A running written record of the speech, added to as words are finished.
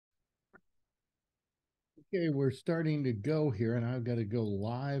Okay, we're starting to go here, and I've got to go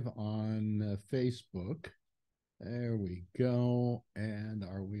live on Facebook. There we go. And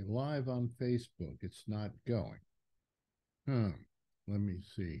are we live on Facebook? It's not going. Let me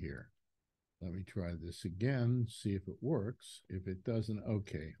see here. Let me try this again, see if it works. If it doesn't,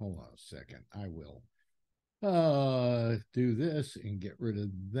 okay, hold on a second. I will do this and get rid of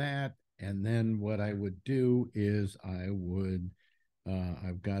that. And then what I would do is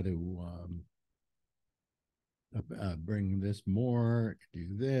I've got to bring this more, do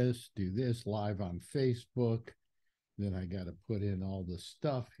this live on Facebook. Then I got to put in all the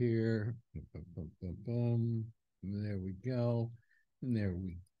stuff here. Boom. There we go. And there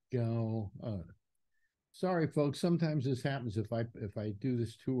we go. Sorry, folks. Sometimes this happens if I do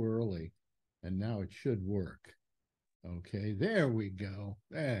this too early, and now it should work. Okay, there we go.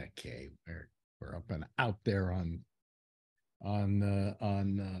 Okay, we're up and out there on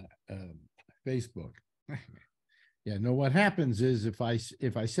Facebook. Yeah, no, what happens is if I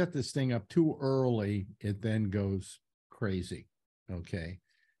set this thing up too early, it then goes crazy, okay,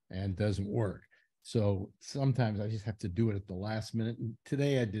 and doesn't work. So sometimes I just have to do it at the last minute. And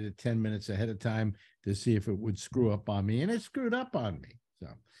today I did it 10 minutes ahead of time to see if it would screw up on me, and it screwed up on me. So,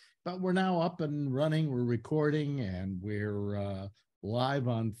 but we're now up and running. We're recording, and we're live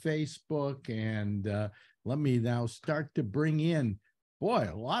on Facebook. And let me now start to bring in. Boy,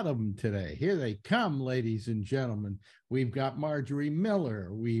 a lot of them today. Here they come, ladies and gentlemen. We've got Marjorie Miller.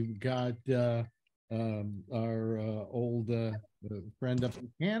 We've got our old friend up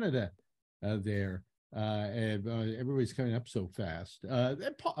in Canada there. And everybody's coming up so fast.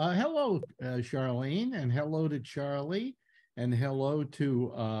 Hello, Charlene, and hello to Charlie, and hello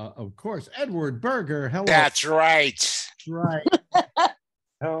to, of course, Edward Berger. Hello. That's right. Right.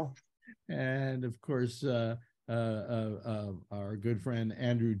 Oh. And, of course, our good friend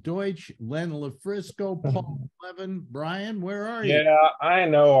Andrew Deutsch, Len LaFrisco, Paul Levin. Brian, where are you? Yeah, I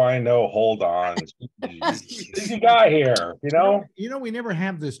know. Hold on. Busy guy here, you know? You know, we never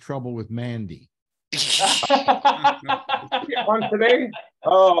have this trouble with Mandy. On today?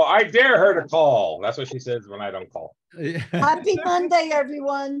 Oh, I dare her to call. That's what she says when I don't call. Happy Monday,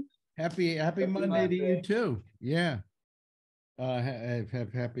 everyone. Happy Monday to you too. Yeah.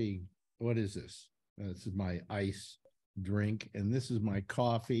 Happy, what is this? This is my ice drink, and this is my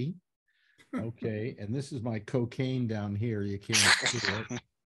coffee. Okay, and this is my cocaine down here. You can't see it.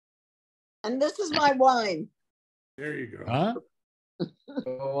 And this is my wine. There you go. Huh?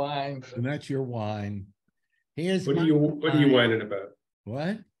 Wine. And that's your wine. Here's What are you whining about?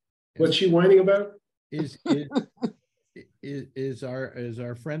 What? What's she whining about? Is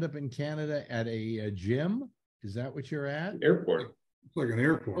our friend up in Canada at a gym? Is that what you're at? Airport. It's like an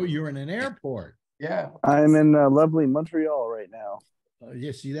airport. Oh, you're in an airport. Yeah. I'm in lovely Montreal right now.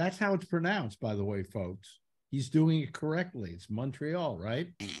 Yeah, see, that's how it's pronounced, by the way, folks. He's doing it correctly. It's Montreal, right?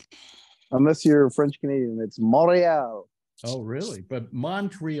 Unless you're French Canadian, it's Montreal. Oh, really? But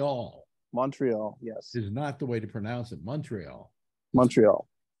Montreal. Montreal, yes. Is not the way to pronounce it. Montreal. Montreal.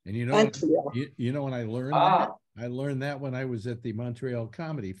 And you know, you know when I learned that? I learned that when I was at the Montreal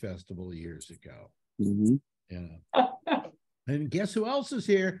Comedy Festival years ago. Mm-hmm. Yeah. And guess who else is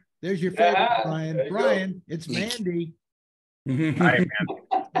here? There's your favorite, Brian. Brian, it's Mandy. Hi,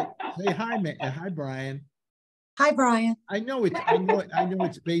 man. Say hi, man. Hi, Brian. Hi, Brian. I know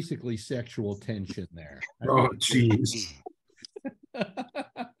it's basically sexual tension there. Oh, jeez.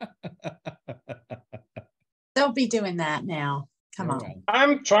 Don't be doing that now. Come on.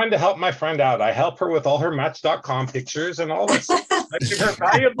 I'm trying to help my friend out. I help her with all her Match.com pictures and all this. I give her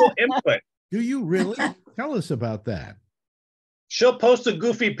valuable input. Do you really? Tell us about that. She'll post a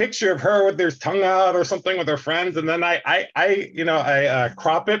goofy picture of her with her tongue out or something with her friends, and then I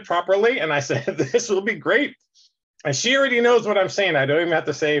crop it properly, and I said, "This will be great." And she already knows what I'm saying. I don't even have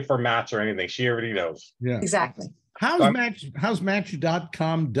to say for Match or anything. She already knows. Yeah, Exactly. How's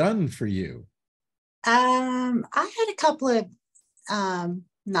Match.com done for you? I had a couple of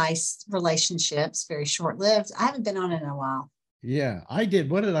nice relationships, very short-lived. I haven't been on it in a while. Yeah, I did.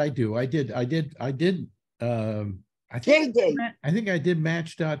 What did I do? I think I did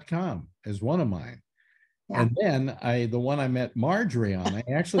Match.com as one of mine. Yeah. And then the one I met Marjorie on, I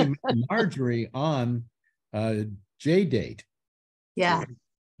actually met Marjorie on J-Date. Yeah.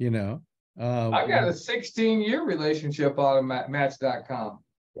 I got a 16-year relationship on Match.com.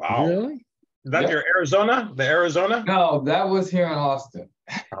 Wow. Really? Is that your Arizona? The Arizona? No, that was here in Austin.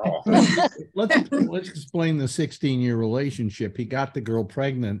 Oh. Let's explain the 16-year relationship. He got the girl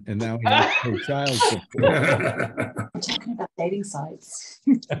pregnant, and now he has her child support. I'm talking about dating sites.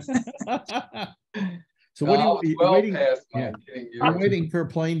 So what are you well waiting? past my Yeah, getting I'm years. waiting for a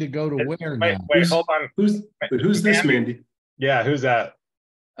plane to go to where Wait, now? wait, hold on. Who's this, Mandy? Yeah, who's that?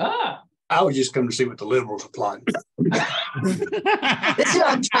 Ah, I was just coming to see what the liberals are plotting. This is what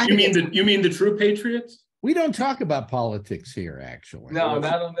I'm trying You to mean get. you mean the true patriots? We don't talk about politics here, actually. no,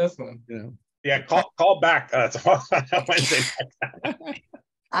 not on this one. You know. Yeah, call back. Wednesday.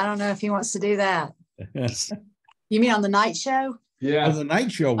 I don't know if he wants to do that. You mean on the night show? On Yeah, the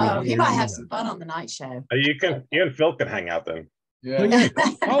night show. we Oh, you do might that. have some fun on the night show. You and Phil can hang out then. Oh, yeah. yeah,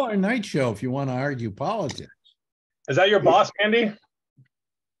 call our night show if you want to argue politics. Is that your boss, Andy?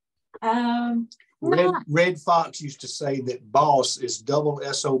 Not- Red Fox used to say that boss is double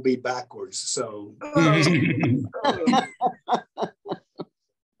SOB backwards. So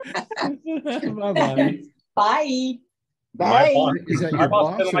Bye-bye. Bye. My Bye. boss. Is that My your boss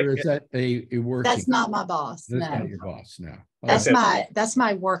boss didn't like or is it. that a working? That's not my boss. That's No, not your boss. No. that's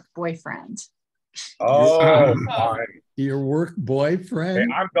my work boyfriend. Oh, fine. Your work Hey,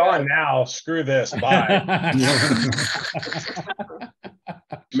 boyfriend. I'm gone now. Screw this. Bye.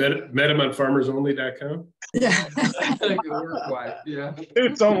 Met him on farmersonly.com. Yeah. Your work wife, yeah.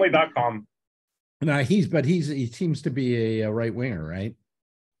 Suitsonly.com. No, he seems to be a right winger, right?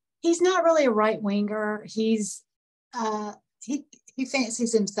 He's not really a right winger. He's he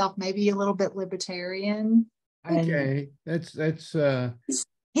fancies himself maybe a little bit libertarian. and Okay, that's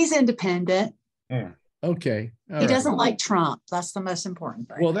He's independent. okay. All He right. doesn't like Trump. That's the most important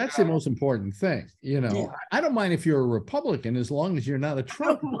thing. Well, that's the most important thing. You know, Yeah. I don't mind if you're a Republican as long as you're not a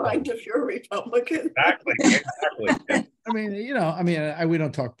Trump. Mind if you're a Republican. Exactly. I mean, we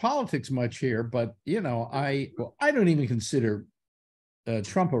don't talk politics much here, but I don't even consider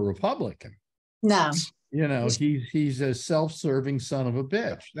Trump a Republican. No. He's a self-serving son of a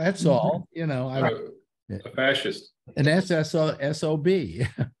bitch. That's all. A fascist. An SSOB.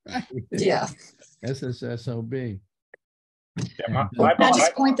 Yeah. SSSOB. Yeah, Can I boss-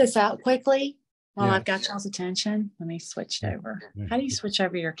 just point this out quickly while Yeah. I've got y'all's attention? Let me switch it over. Yeah. How do you switch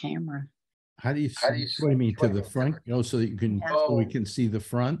over your camera? How do you what do you mean to the front? So that you can so we can see the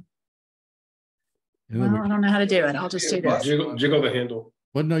front. And then Well, I don't know how to do it. I'll just do this. Jiggle the handle.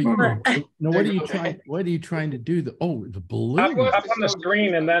 What no, Hold on. no, what are you trying? What are you trying to do? The balloon. Up on the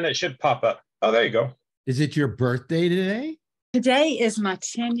screen and then it should pop up. Oh, there you go. Is it your birthday today? Today is my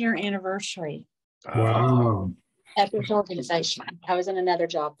 10-year anniversary Wow. at this organization. I was in another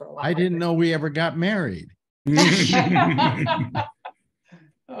job for a while. I didn't know we ever got married. No,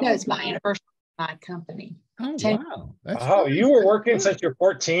 it's my anniversary of my company. Oh 10 wow, that's Oh, you were working since you're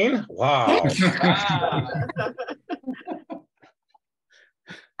 14? Wow.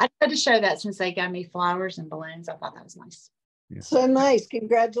 I tried to show that since they gave me flowers and balloons. I thought that was nice. So nice.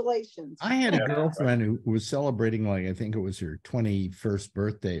 Congratulations. I had a Yeah. girlfriend who was celebrating, like, I think it was her 21st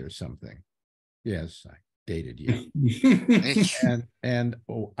birthday or something. Yes, I dated you. and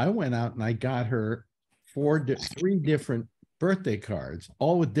I went out and I got her three different birthday cards,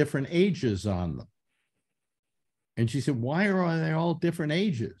 all with different ages on them. And she said, "Why are they all different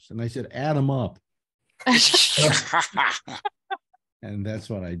ages?" And I said, "Add them up." And that's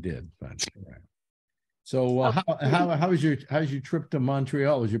what I did. But, so how was your trip to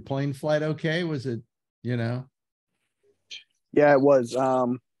Montreal? Was your plane flight okay? Was it, Yeah, it was.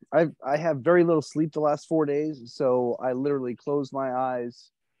 I have very little sleep the last 4 days, so I literally closed my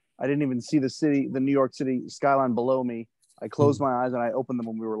eyes. I didn't even see the New York City skyline below me. I closed my eyes and I opened them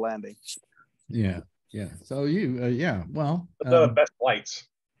when we were landing. Yeah. So well, The best flights.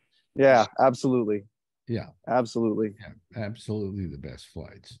 Yeah, absolutely. Yeah. Absolutely. Yeah, absolutely the best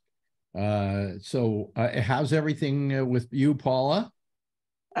flights. So how's everything with you, Paula?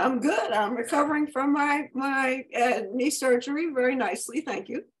 I'm good. I'm recovering from my knee surgery very nicely. Thank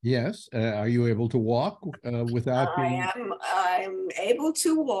you. Yes. Are you able to walk without being I'm able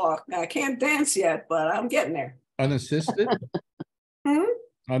to walk. I can't dance yet, but I'm getting there. unassisted?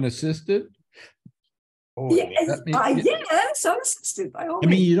 Unassisted? Oh, Yes, yes, unassisted by all I mean,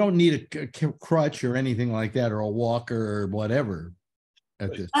 means. you don't need a crutch or anything like that, or a walker or whatever.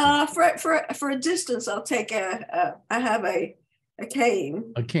 At this point. For a distance, I'll take I have a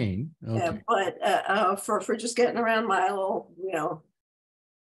cane. A cane. Okay. But for just getting around my little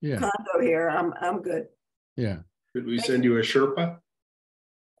Yeah. condo here, I'm good. Yeah. Could we send you a Sherpa?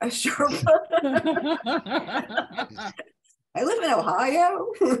 Sure. I live in Ohio.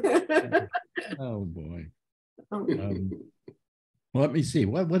 Oh boy. Let me see.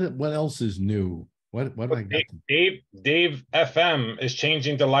 What else is new? What have I got? Dave FM is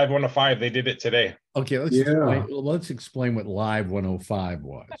changing to Live 105. They did it today. Okay, let's explain what Live 105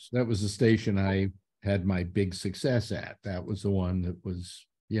 was. That was the station I had my big success at. That was the one that was,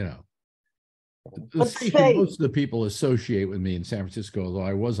 The Let's station say- most of the people associate with me in San Francisco, although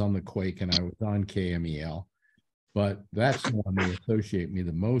I was on the Quake and I was on KMEL, but that's the one they associate me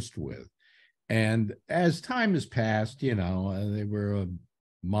the most with. And as time has passed, you know, they were a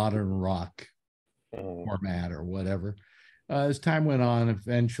modern rock format or whatever. As time went on,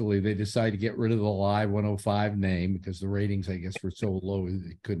 eventually they decided to get rid of the Live 105 name because the ratings, I guess, were so low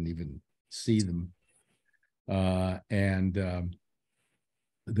they couldn't even see them.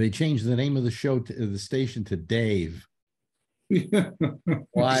 They changed the name of the show to the station to Dave.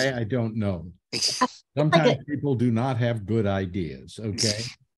 Why, I don't know. Sometimes people do not have good ideas, okay?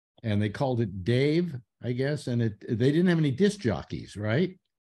 And they called it Dave, I guess, and they didn't have any disc jockeys, right?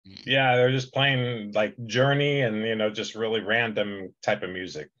 Yeah, they're just playing like Journey and, you know, just really random type of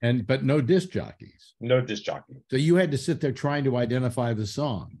music. But no disc jockeys. No disc jockey. So you had to sit there trying to identify the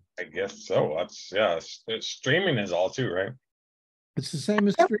song. I guess so. That's, yeah, streaming is all too, right? It's the same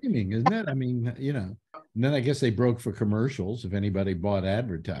as streaming, isn't it? I mean, you know, and then I guess they broke for commercials if anybody bought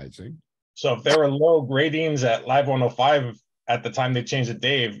advertising. So if there were low ratings at Live 105 at the time they changed it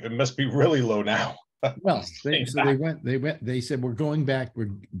Dave, it must be really low now. Well, they said, we're going back,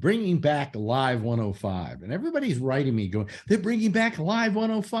 we're bringing back Live 105. And everybody's writing me going, they're bringing back Live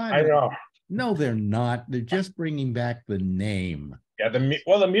 105. I know. No, they're not. They're just bringing back the name. Yeah, the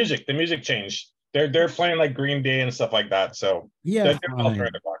music changed. They're playing like Green Day and stuff like that. So yeah,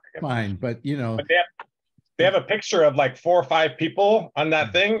 fine. But you know, but they have a picture of like 4 or 5 people on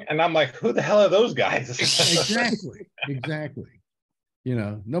that thing, and I'm like, who the hell are those guys? Exactly. You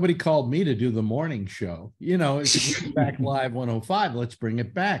know, nobody called me to do the morning show. You know, it's back Live 105. Let's bring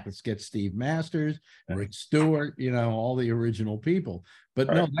it back. Let's get Steve Masters, Rick Stewart, you know, all the original people. But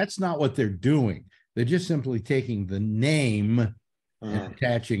no, that's not what they're doing. They're just simply taking the name and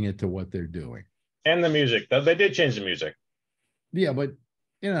attaching it to what they're doing. And the music. They did change the music. Yeah, but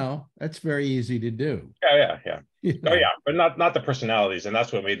you know, that's very easy to do. Yeah. You know? Oh yeah, but not the personalities, and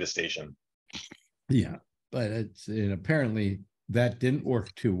that's what made the station. Yeah, but and apparently that didn't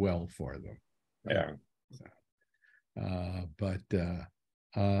work too well for them. Yeah.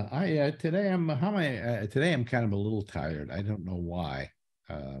 Today I'm kind of a little tired. I don't know why.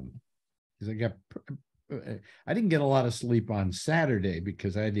 Because I didn't get a lot of sleep on Saturday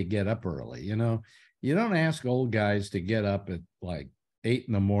because I had to get up early. You know, you don't ask old guys to get up at like 8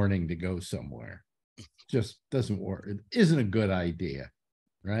 in the morning to go somewhere. It just doesn't work. It isn't a good idea,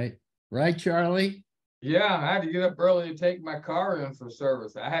 right? Right, Charlie? Yeah, I had to get up early to take my car in for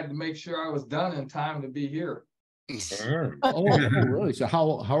service. I had to make sure I was done in time to be here. Oh, really? So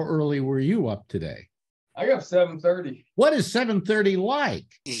how early were you up today? I got 7:30. What is 7:30 like?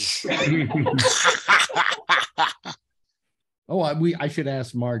 I should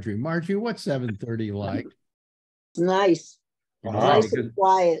ask Marjorie. Marjorie, what's 7:30 like? It's nice. Nice and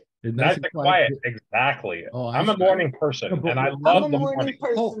quiet. Nice and quiet. Exactly. Oh, I'm a morning person, and I love the morning.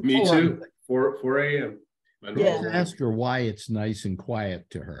 Me too. 4 a.m. Yeah. Ask her why it's nice and quiet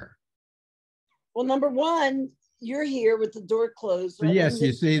to her. Well, number one, you're here with the door closed. So yes,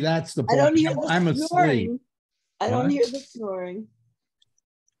 you see, that's the I point. don't hear the I'm snoring. asleep. I don't hear the snoring.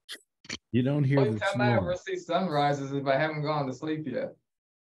 You don't hear Only the time I ever snoring. see sunrises if I haven't gone to sleep yet.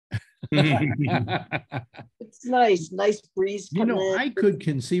 It's nice breeze. You know, coming in. I could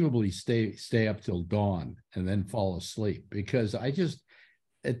conceivably stay up till dawn and then fall asleep because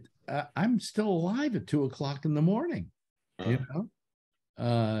I'm still alive at 2 o'clock in the morning. You know,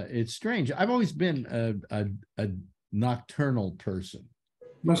 it's strange. I've always been a nocturnal person.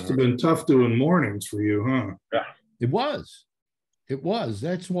 Must have been tough doing mornings for you, huh? Yeah. It was.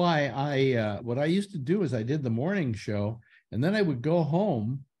 That's why what I used to do is I did the morning show and then I would go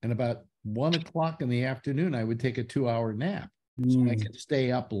home and about 1 o'clock in the afternoon, I would take a 2-hour nap. So I could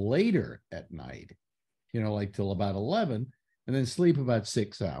stay up later at night, you know, like till about 11 and then sleep about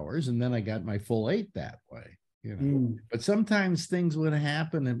 6 hours. And then I got my full 8 that way, you know, but sometimes things would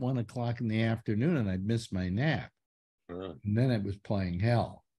happen at 1 o'clock in the afternoon and I'd miss my nap. And then it was playing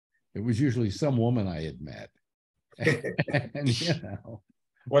hell. It was usually some woman I had met. And, you know,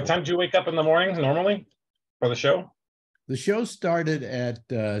 What time do you wake up in the morning normally for the show? the show started at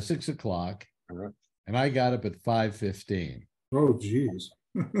 6 o'clock and I got up at 5:15. Oh, geez.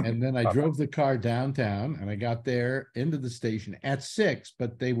 And then I drove the car downtown and I got there into the station at 6,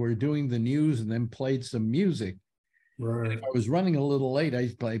 but they were doing the news and then played some music. Right. If I was running a little late, I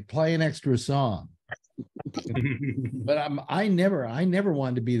play an extra song. But I never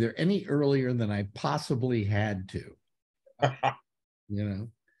wanted to be there any earlier than I possibly had to. You know.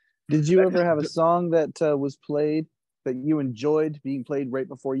 Did you ever have a song that was played that you enjoyed being played right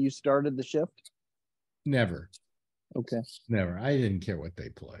before you started the shift? Never. Okay. Never. I didn't care what they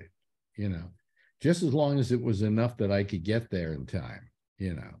played. You know. just as long as it was enough that I could get there in time,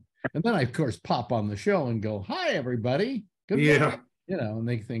 you know. And then I, of course, pop on the show and go, "Hi, everybody. Good morning." Yeah. You know, and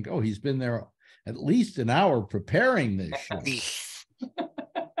they think, "Oh, he's been there at least an hour preparing this show."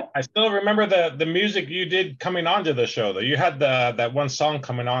 I still remember the music you did coming onto the show, though. You had that one song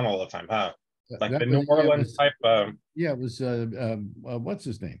coming on all the time, huh? Like That the New was- yeah, it Orleans was- type. Yeah, it was what's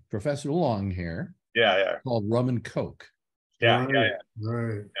his name? Professor Longhair, Yeah. called Rum and Coke. Yeah.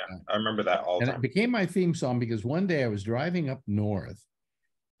 Right. I remember that all the And it time. became my theme song because one day I was driving up north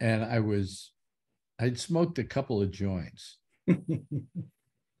and I'd smoked a couple of joints.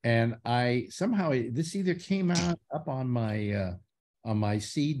 And I somehow this either came out up on my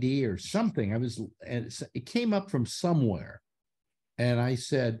CD or something. And it came up from somewhere. And I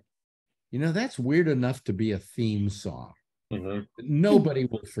said, you know, that's weird enough to be a theme song. Mhm. Nobody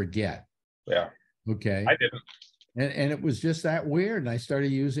will forget. Yeah, Okay. I didn't. And it was just that weird. And I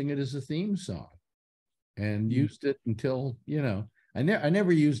started using it as a theme song and used it until, you know, I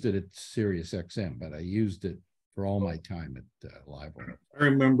never used it at Sirius XM, but I used it for all my time at Live Oil. I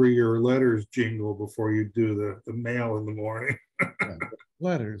remember your letters jingle before you do the mail in the morning. Yeah.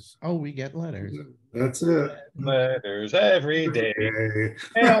 Letters. Oh, we get letters. That's it. Letters every day. Okay.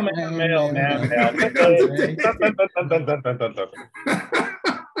 Mailman.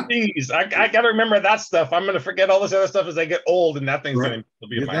 Jeez, I gotta remember that stuff. I'm gonna forget all this other stuff as I get old, and that thing's Right. gonna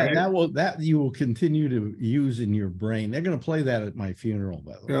be in my head. That you will continue to use in your brain. They're going to play that at my funeral,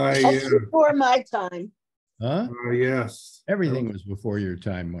 by the way. That's before my time. Huh? Yes. Everything was before your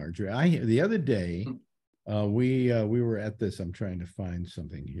time, Marjorie. The other day, we were at this. I'm trying to find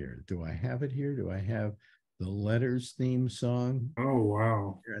something here. Do I have it here? Do I have the Letters theme song? Oh,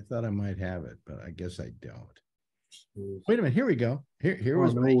 wow. I thought I might have it, but I guess I don't. Wait a minute. Here we go. Here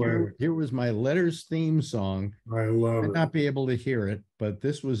was no my way. here was my Letters theme song. I love I'd it. not be able to hear it, but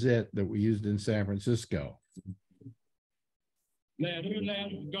this was it that we used in San Francisco. Letter,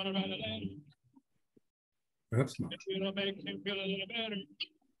 gonna write a letter. That's not. It's gonna make him feel a little better.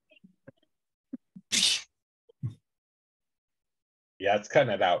 Yeah, it's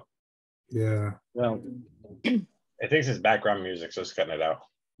cutting it out. Yeah. Well, It thinks it's background music, so it's cutting it out.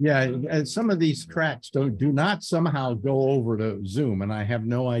 yeah, and some of these tracks do not somehow go over to Zoom, and I have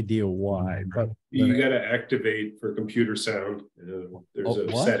no idea why. But You got to activate for computer sound. There's Oh, a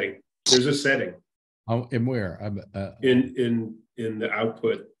what? setting. There's a setting and where? in the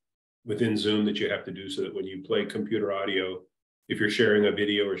output within Zoom that you have to do so that when you play computer audio, if you're sharing a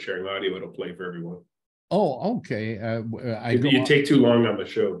video or sharing audio, it'll play for everyone. Oh, okay. You take too long on the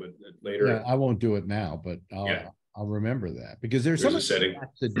show, but later. Yeah, I won't do it now, but I'll remember that because there's some a setting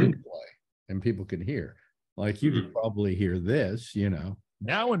that do play and people can hear. Like you could probably hear this, you know.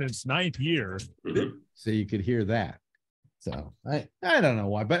 Now in its 9th year. So you could hear that. So I don't know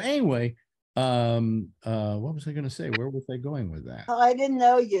why, but anyway, what was I going to say? Where was I going with that? Oh, I didn't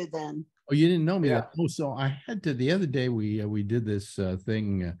know you then. Oh, you didn't know me. Oh, so I had to the other day. We did this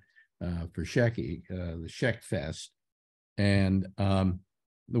thing for Shecky, the Sheck Fest, and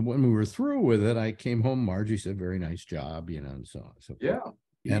when we were through with it, I came home. Margie said, "Very nice job," you know, and so on. So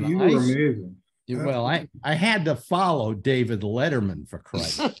and You were amazing. Well, I had to follow David Letterman for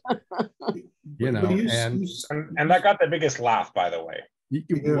Christ, you know, and that got the biggest laugh, by the way.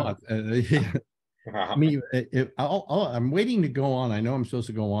 What? I mean, I'm waiting to go on. I know I'm supposed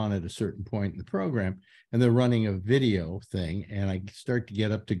to go on at a certain point in the program, and they're running a video thing, and I start to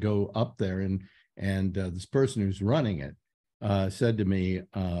get up to go up there, and this person who's running it said to me,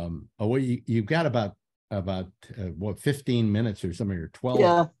 "Oh, well, you've got about 15 minutes or something, or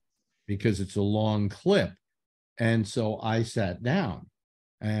 12, because it's a long clip." And so I sat down,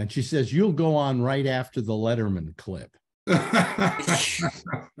 and she says, "You'll go on right after the Letterman clip." And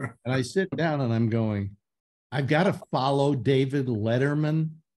I sit down and I'm going, I've got to follow David Letterman.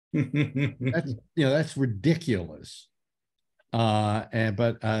 That's ridiculous.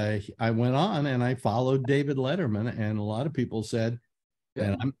 But I went on and I followed David Letterman, and a lot of people said,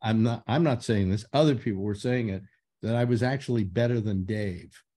 and I'm not saying this, other people were saying it, that I was actually better than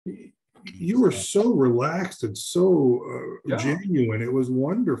Dave. You were so relaxed and so genuine. It was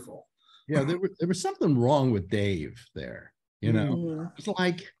wonderful. Yeah, there was something wrong with Dave there. You know, it's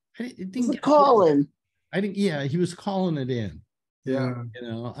like it didn't call in. He was calling it in. Yeah, you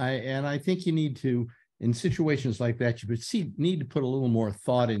know, I think you need to, in situations like that, you need to put a little more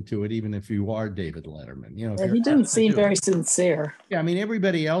thought into it, even if you are David Letterman. You know, he didn't seem very sincere. Yeah, I mean,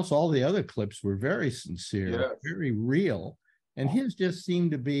 everybody else, all the other clips were very sincere, very real. And his just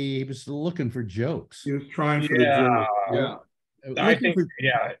seemed to be, he was looking for jokes. He was trying for the joke. I think,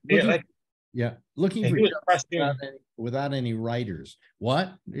 Yeah, looking And for he was jokes pressing. without any writers. What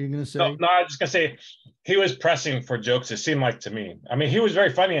are you gonna say? No, I was just gonna say he was pressing for jokes. It seemed like to me. I mean, he was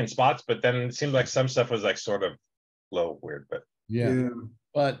very funny in spots, but then it seemed like some stuff was like sort of a little weird. But Yeah,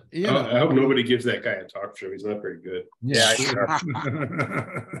 but you know, I hope nobody gives that guy a talk show. He's not very good. yeah.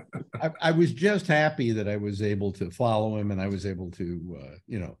 I was just happy that I was able to follow him, and I was able to,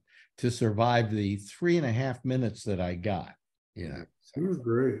 you know, to survive the 3.5 minutes that I got. You know, It was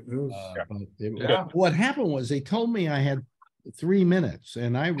great. what happened was they told me I had 3 minutes,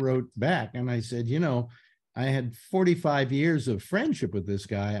 and I wrote back and I said, you know, I had 45 years of friendship with this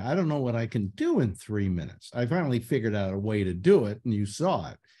guy. I don't know what I can do in 3 minutes. I finally figured out a way to do it, and you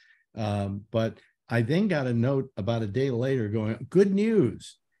saw it. But I then got a note about a day later going, good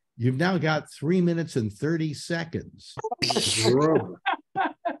news. You've now got 3 minutes and 30 seconds.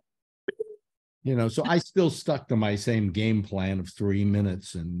 You know, so I still stuck to my same game plan of 3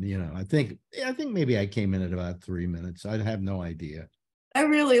 minutes. And, you know, I think maybe I came in at about 3 minutes. I have no idea. I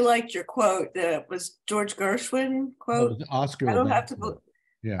really liked your quote. That was George Gershwin quote. Oscar. I don't have to.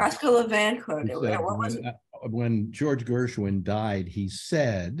 Yeah. Oscar Levant quote. When George Gershwin died, he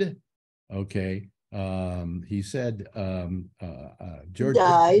said, okay, he said, George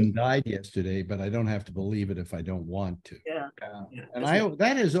Gershwin died yesterday, but I don't have to believe it if I don't want to. Yeah. And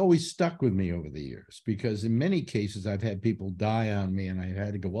that has always stuck with me over the years, because in many cases I've had people die on me and I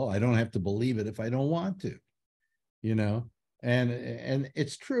had to go, well, I don't have to believe it if I don't want to, you know, and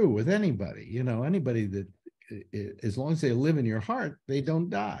it's true with anybody, you know, anybody that, as long as they live in your heart, they don't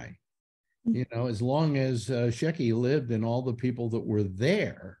die. You know, as long as Shecky lived and all the people that were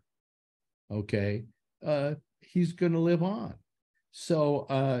there, okay, he's going to live on. So,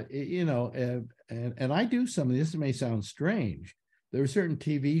 you know, and I do some of this, may sound strange. There were certain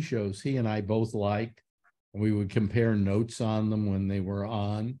TV shows he and I both liked, and we would compare notes on them when they were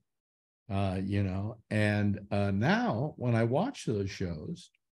on, you know, and now when I watch those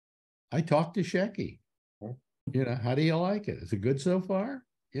shows, I talk to Shecky. You know, how do you like it? Is it good so far?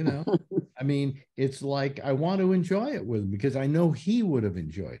 You know, I mean, it's like I want to enjoy it with him because I know he would have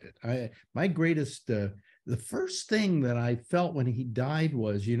enjoyed it. My greatest, the first thing that I felt when he died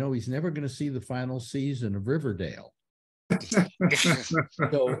was, you know, he's never going to see the final season of Riverdale.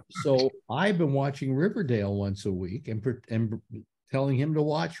 So I've been watching Riverdale once a week and telling him to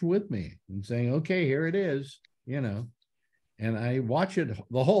watch with me and saying, okay, here it is, you know. And I watch it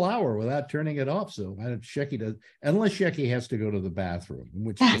the whole hour without turning it off. So Shecky does, unless Shecky has to go to the bathroom.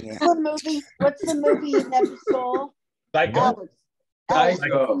 Which What's the movie you never saw? Psycho. Alex,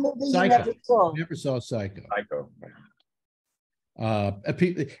 Psycho. what's the movie you Psycho. never saw? Never saw Psycho.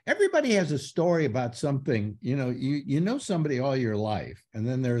 Psycho. Everybody has a story about something. You know, you know somebody all your life, and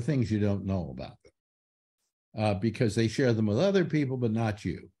then there are things you don't know about them because they share them with other people, but not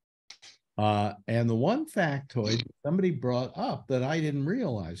you. And the one factoid somebody brought up that I didn't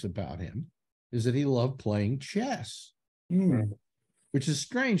realize about him is that he loved playing chess, which is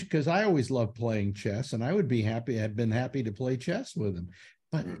strange because I always loved playing chess, and I would be happy, have been happy to play chess with him.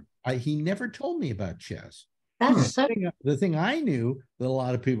 But he never told me about chess. That's The thing I knew that a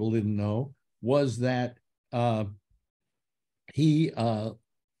lot of people didn't know was that one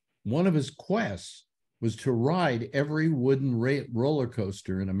of his quests was to ride every wooden roller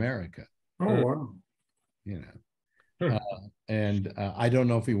coaster in America. Oh, wow. You know, and I don't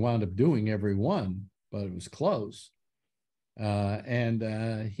know if he wound up doing every one, but it was close. And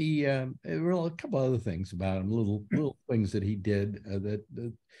there were a couple other things about him, little things that he did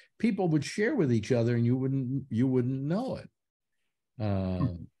that people would share with each other, and you wouldn't know it.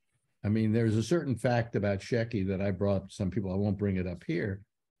 I mean, there's a certain fact about Shecky that I brought some people. I won't bring it up here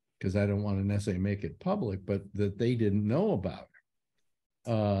because I don't want to necessarily make it public, but that they didn't know about.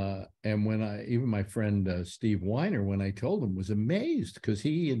 And when even my friend Steve Weiner, when I told him, was amazed because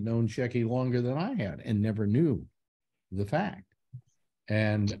he had known Shecky longer than I had and never knew the fact.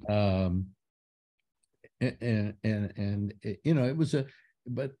 And you know,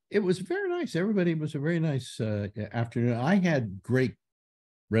 but it was very nice. Everybody was a very nice afternoon. I had great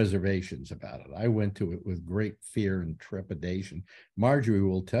reservations about it. I went to it with great fear and trepidation. Marjorie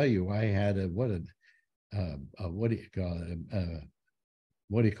will tell you I had what do you call it?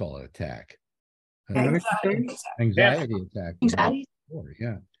 What do you call it? Attack. Anxiety attack. Anxiety.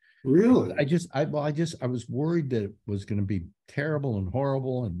 Yeah. Really? I was worried that it was going to be terrible and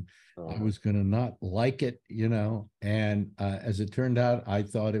horrible, and I was going to not like it, you know. And as it turned out, I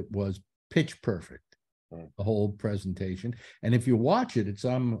thought it was pitch perfect, the whole presentation. And if you watch it, it's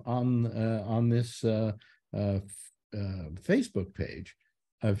on this Facebook page.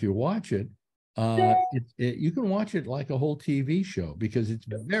 If you watch it, you can watch it like a whole TV show because it's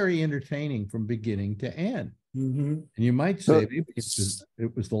very entertaining from beginning to end. Mm-hmm. And you might say maybe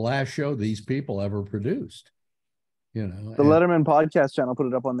it was the last show these people ever produced. You know, The Letterman podcast channel put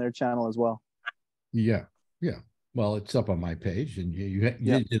it up on their channel as well. Yeah, yeah. Well, it's up on my page, and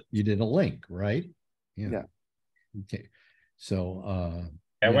you did a link, right? Yeah. Okay. So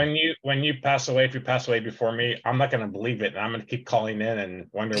and when you pass away, if you pass away before me, I'm not going to believe it, and I'm going to keep calling in and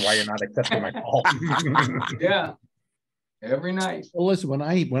wonder why you're not accepting my call. Yeah, every night. Well, listen, when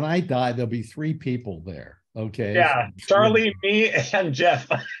I die, there'll be 3 people there. Okay. Yeah, Charlie, me, and Jeff.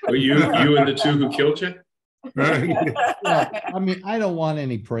 Well, you and the 2 who killed you. Well, I mean, I don't want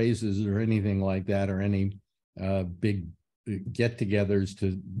any praises or anything like that, or any big get-togethers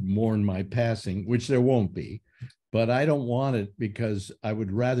to mourn my passing, which there won't be. But I don't want it because I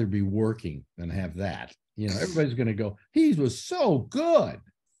would rather be working than have that. You know, everybody's going to go, he was so good.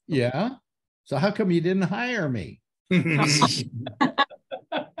 Yeah. So how come you didn't hire me?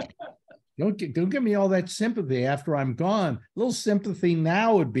 Don't give me all that sympathy after I'm gone. A little sympathy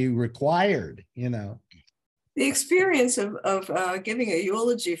now would be required, you know. The experience of giving a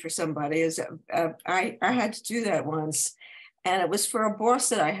eulogy for somebody is I had to do that once. And it was for a boss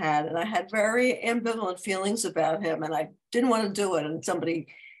that I had, and I had very ambivalent feelings about him, and I didn't want to do it. And somebody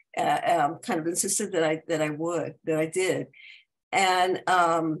kind of insisted that I did. And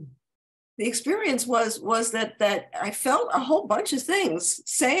the experience was that I felt a whole bunch of things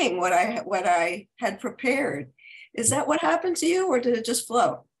saying what I had prepared. Is that what happened to you, or did it just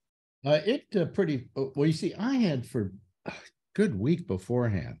flow? Pretty well. You see, I had for a good week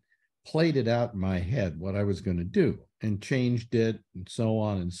beforehand played it out in my head what I was going to do and changed it and so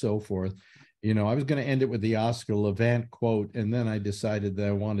on and so forth. You know, I was going to end it with the Oscar Levant quote, and then I decided that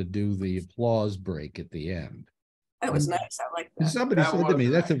I want to do the applause break at the end. That was nice. I like that. Somebody said to me,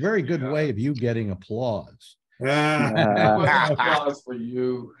 "That's a very good way of you getting applause." Applause for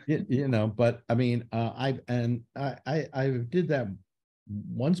you. You know, but I mean, I did that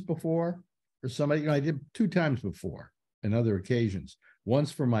once before for somebody. You know, I did 2 times before on other occasions.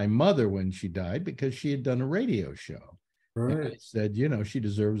 Once for my mother when she died because she had done a radio show. Right. And I said, you know, she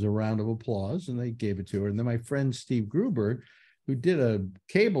deserves a round of applause, and they gave it to her. And then my friend Steve Gruber, who did a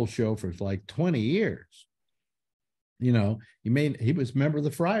cable show for like 20 years, you know, he was a member of the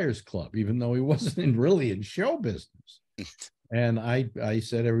Friars Club, even though he wasn't really in show business. And I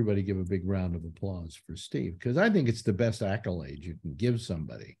said, everybody give a big round of applause for Steve, because I think it's the best accolade you can give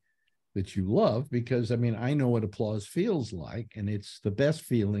somebody that you love, because I mean, I know what applause feels like, and it's the best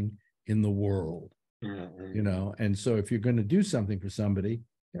feeling in the world, you know? And so if you're going to do something for somebody,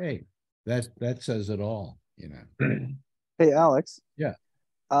 hey, that says it all, you know? Hey, Alex. Yeah.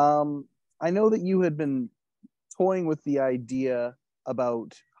 I know that you had been toying with the idea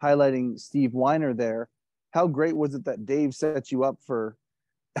about highlighting Steve Weiner there. How great was it that Dave set you up for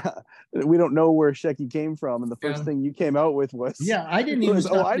we don't know where Shecky came from, and the first thing you came out with was I didn't even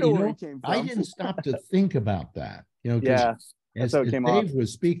stop, I know where he came from. I didn't stop to think about that, you know. Yeah, as Dave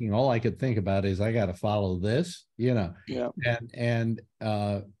was speaking, all I could think about is I got to follow this, you know. Yeah. And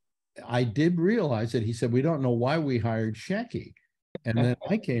I did realize that he said, we don't know why we hired Shecky. And then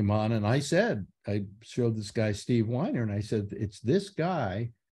I came on and I showed this guy Steve Weiner, and I said, it's this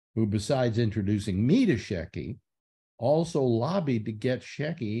guy who, besides introducing me to Shecky, also lobbied to get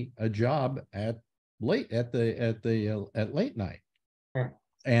Shecky a job at late night.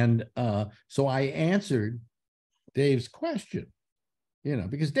 And so I answered Dave's question, you know,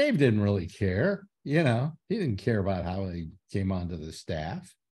 because Dave didn't really care, you know, he didn't care about how he came onto the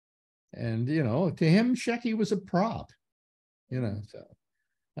staff. And, you know, to him, Shecky was a prop, you know,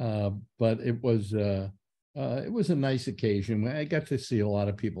 so, but it was a nice occasion. I got to see a lot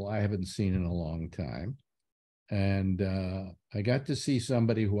of people I haven't seen in a long time. And I got to see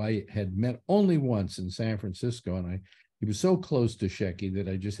somebody who I had met only once in San Francisco, and he was so close to Shecky that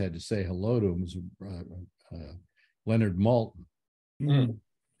I just had to say hello to him. It was Leonard Maltin,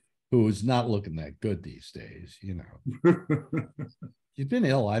 who is not looking that good these days, you know. He's been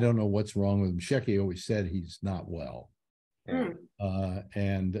ill. I don't know what's wrong with him. Shecky always said he's not well. But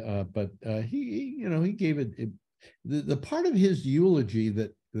he you know, he gave it the part of his eulogy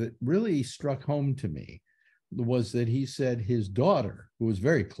that really struck home to me was that he said his daughter, who was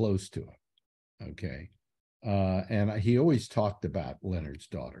very close to him, okay, and he always talked about Leonard's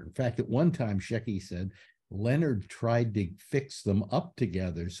daughter. In fact, at one time, Shecky said Leonard tried to fix them up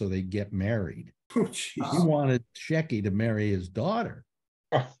together so they'd get married. He wanted Shecky to marry his daughter.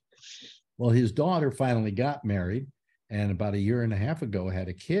 Well, his daughter finally got married, and about 1.5 years ago had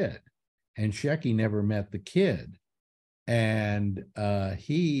a kid, and Shecky never met the kid. And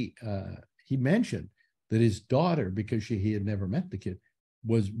he he mentioned that his daughter, because he had never met the kid,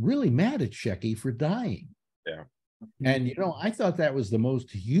 was really mad at Shecky for dying. Yeah. And, you know, I thought that was the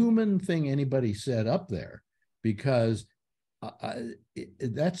most human thing anybody said up there, because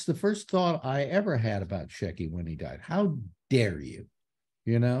that's the first thought I ever had about Shecky when he died. How dare you?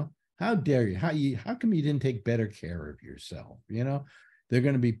 You know, how dare you? How come you didn't take better care of yourself? You know, there are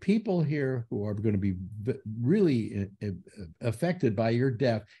going to be people here who are going to be really affected by your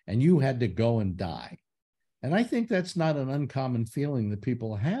death, and you had to go and die. And I think that's not an uncommon feeling that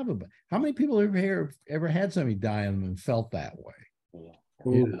people have about. How many people ever had somebody die on them and felt that way?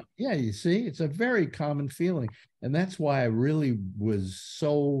 You know? Yeah, you see, it's a very common feeling. And that's why I really was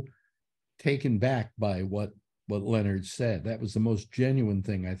so taken back by what Leonard said. That was the most genuine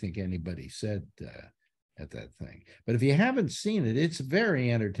thing I think anybody said at that thing. But if you haven't seen it, it's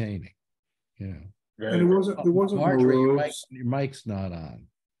very entertaining. You know, and it wasn't Marjorie, morose. your mic's not on.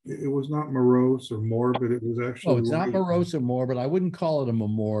 It was not morose or morbid. It was actually. Oh, it's not morose or morbid. I wouldn't call it a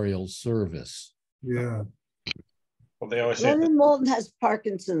memorial service. Yeah. Well, they always say Leonard Maltin has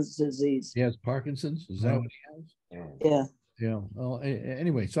Parkinson's disease. He has Parkinson's? Is that what he has? Yeah. Yeah. Well,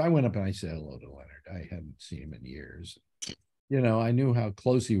 anyway, so I went up and I said hello to Leonard. I hadn't seen him in years. You know, I knew how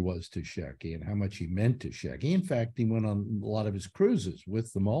close he was to Shecky and how much he meant to Shecky. In fact, he went on a lot of his cruises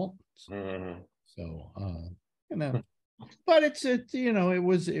with the Maltons. So, you know, but you know,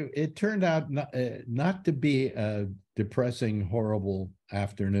 it turned out not to be a depressing, horrible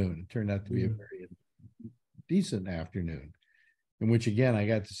afternoon. It turned out to be a very decent afternoon, in which again I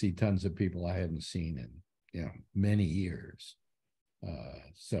got to see tons of people I hadn't seen in, you know, many years.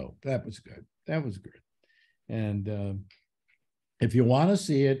 So that was good. That was good. And if you want to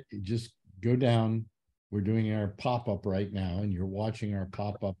see it, just go down. We're doing our pop-up right now, and you're watching our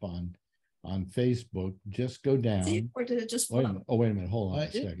pop-up on Facebook. Just go down. Or did it just wait a minute, hold on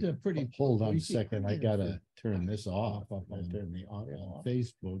a second. Hold on a second. I gotta turn this off. I'll turn the audio on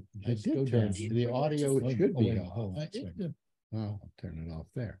Facebook. Just go down. The audio should be on. Hold on a second. I'll turn it off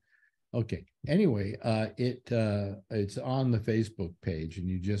there. Okay. Anyway, it's on the Facebook page, and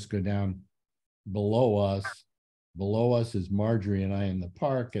you just go down below us. Below us is Marjorie and I in the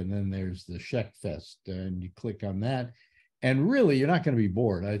park, and then there's the Sheck Fest, and you click on that. And really, you're not going to be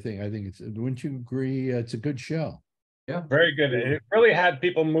bored. I think it's. Wouldn't you agree? It's a good show. Yeah, very good. It really had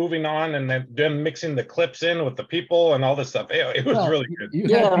people moving on, and then them mixing the clips in with the people and all this stuff. It was really good.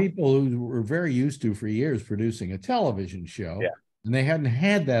 You had people who were very used to for years producing a television show, and they hadn't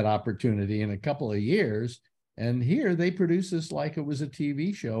had that opportunity in a couple of years. And here they produced this like it was a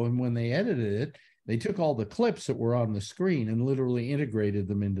TV show. And when they edited it, they took all the clips that were on the screen and literally integrated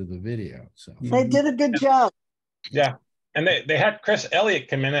them into the video. So they did a good job. Yeah. And they had Chris Elliott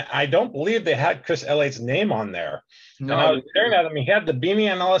come in. I don't believe they had Chris Elliott's name on there. No. And I was staring at him. He had the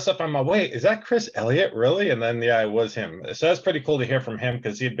beanie and all that stuff. I'm like, wait, is that Chris Elliott really? And then, yeah, it was him. So that's pretty cool to hear from him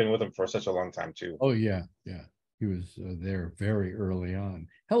because he had been with him for such a long time, too. Oh, yeah. Yeah. He was there very early on.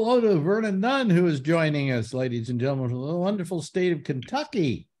 Hello to Vernon Nunn, who is joining us, ladies and gentlemen, from the wonderful state of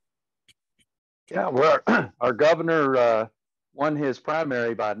Kentucky. Yeah, well, our governor won his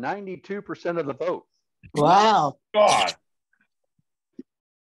primary by 92% of the vote. Wow. God.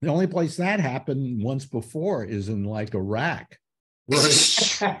 The only place that happened once before is in like Iraq.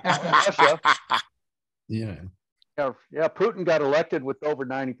 Right. Yeah. Yeah, Putin got elected with over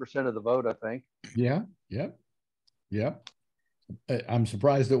 90% of the vote, I think. Yeah, yep. Yep. I'm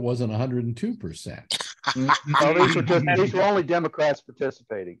surprised it wasn't 102%. Well, these were only Democrats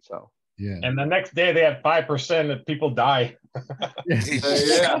participating, so. Yeah. And the next day they had 5% of people die.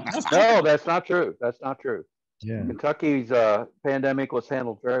 Yeah. No, that's not true. That's not true. Yeah. Kentucky's pandemic was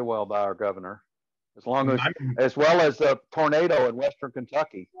handled very well by our governor, as well as the tornado in Western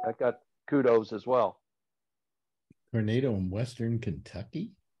Kentucky. That got kudos as well. Tornado in Western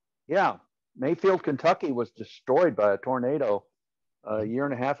Kentucky? Yeah. Mayfield, Kentucky was destroyed by a tornado a year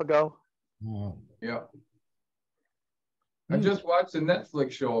and a half ago. Wow. Yeah. I just watched a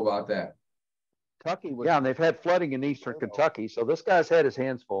Netflix show about that. Kentucky was, yeah, and they've had flooding in eastern Kentucky, so this guy's had his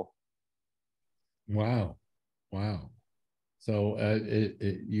hands full. Wow. Wow. So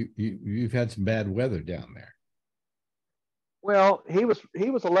you've had some bad weather down there. Well, he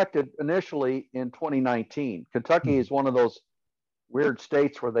was elected initially in 2019. Kentucky is one of those weird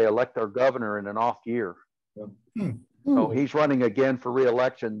states where they elect their governor in an off year. So he's running again for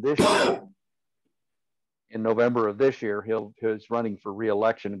re-election this year. In November of this year, he's running for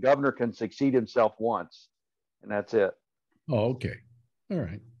re-election. The governor can succeed himself once, and that's it. Oh, okay. All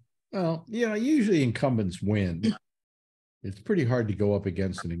right. Well, you know, usually incumbents win. It's pretty hard to go up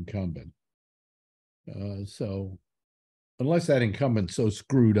against an incumbent. So unless that incumbent's so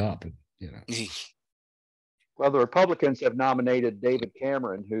screwed up, you know. Well, the Republicans have nominated David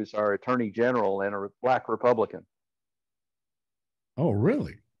Cameron, who's our Attorney General and a Black Republican. Oh,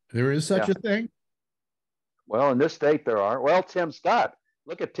 really? There is such a thing? Well, in this state there are. Well, Tim Scott.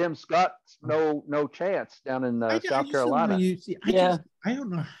 Look at Tim Scott's no chance down in South Carolina. I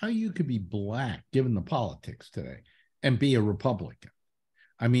don't know how you could be Black given the politics today and be a Republican.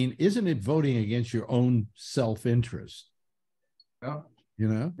 I mean, isn't it voting against your own self-interest? Yeah. You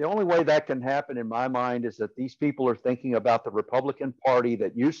know? The only way that can happen in my mind is that these people are thinking about the Republican Party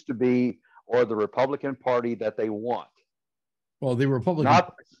that used to be or the Republican Party that they want. Well, the Republican,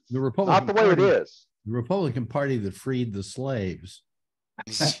 not the way it is. The Republican Party that freed the slaves.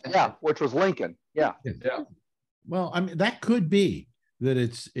 Yeah, which was Lincoln. Yeah. Well, I mean, that could be that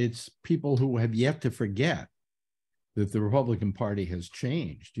it's people who have yet to forget that the Republican Party has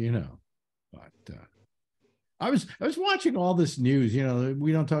changed, you know. But I was watching all this news. You know,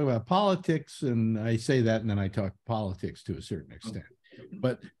 we don't talk about politics, and I say that, and then I talk politics to a certain extent.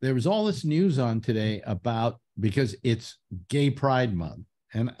 But there was all this news on today about, because it's Gay Pride Month,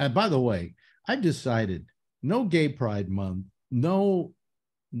 and by the way, I've decided no Gay Pride Month, no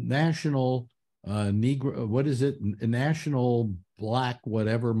National Negro, what is it? National Black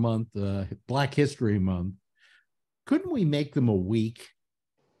whatever month, Black History Month. Couldn't we make them a week?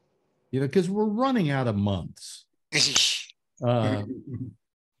 You know, because we're running out of months. You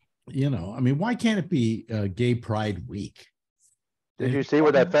know, I mean, why can't it be Gay Pride Week? Did you see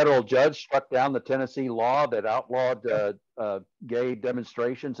where that federal judge struck down the Tennessee law that outlawed gay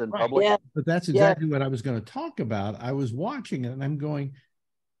demonstrations in public? Yeah. But that's exactly what I was going to talk about. I was watching it and I'm going,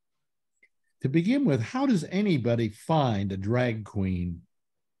 to begin with, how does anybody find a drag queen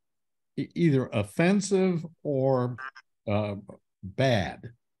either offensive or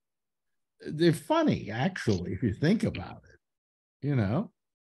bad? They're funny, actually, if you think about it, you know?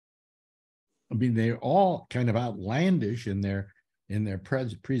 I mean, they're all kind of outlandish in their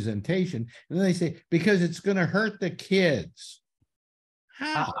presentation. And then they say, because it's going to hurt the kids.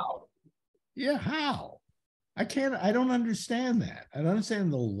 How? Yeah, how? I don't understand that. I don't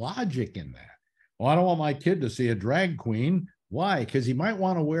understand the logic in that. Well, I don't want my kid to see a drag queen. Why? Because he might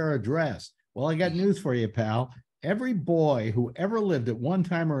want to wear a dress. Well, I got news for you, pal. Every boy who ever lived at one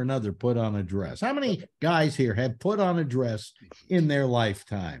time or another put on a dress. How many guys here have put on a dress in their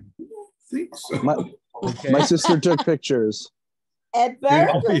lifetime? I think so. My sister took pictures. Ed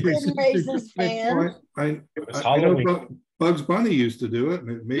Burger didn't raise his hand. I know Bugs Bunny used to do it.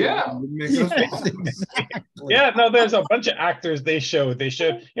 And yeah, no, there's a bunch of actors they showed. They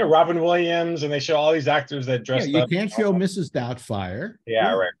showed, you know, Robin Williams, and they show all these actors that dressed you up. Can't show Mrs. Doubtfire.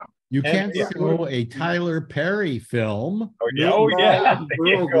 Yeah, right. You can't show a Tyler Perry film. There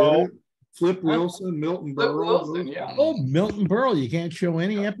you go. Flip Wilson, Milton Berle. Oh, Milton Berle. You can't show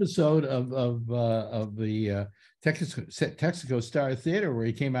any episode of the Texaco Star Theater where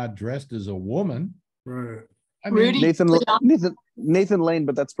he came out dressed as a woman. Right. I mean, Nathan Lane,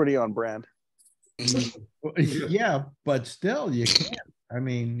 but that's pretty on brand. Yeah, but still, you can't. I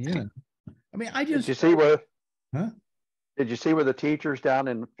mean, you know. I mean, I just. Did you see where? Huh? Did you see where the teachers down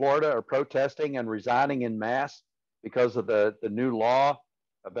in Florida are protesting and resigning en masse because of the new law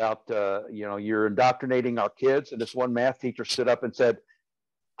about you know, you're indoctrinating our kids? And this one math teacher stood up and said,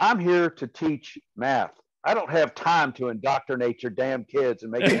 "I'm here to teach math. I don't have time to indoctrinate your damn kids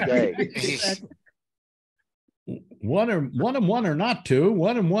and make them gay." One and one are not two.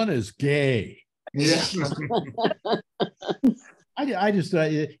 1 and 1 is gay. Yeah. I just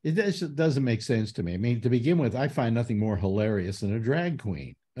it doesn't make sense to me. I mean, to begin with, I find nothing more hilarious than a drag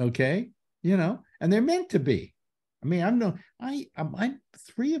queen. Okay, you know, and they're meant to be. I mean, I'm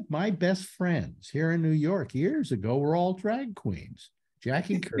 3 of my best friends here in New York years ago were all drag queens: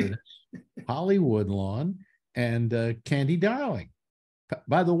 Jackie Curtis, Holly Woodlawn, and Candy Darling.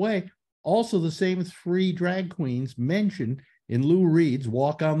 By the way, also the same 3 drag queens mentioned in Lou Reed's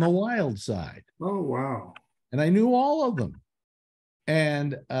Walk on the Wild Side. Oh, wow. And I knew all of them.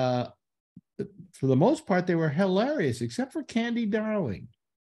 And for the most part, they were hilarious, except for Candy Darling.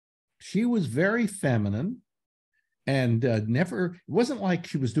 She was very feminine and it wasn't like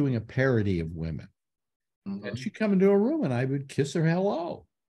she was doing a parody of women. Mm-hmm. And she'd come into a room and I would kiss her hello.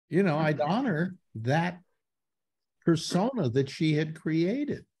 You know, I'd honor that persona that she had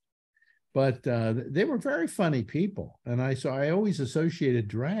created. But they were very funny people. And I always associated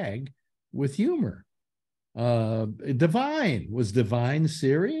drag with humor. Divine. Was Divine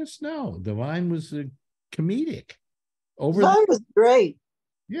serious? No, Divine was comedic. Divine was great.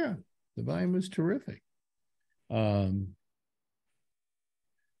 Yeah, Divine was terrific. But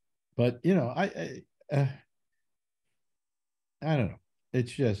you know, I don't know.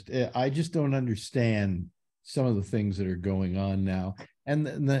 It's just, I just don't understand some of the things that are going on now,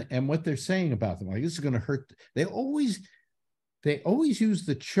 and what they're saying about them. Like, this is going to hurt. They always use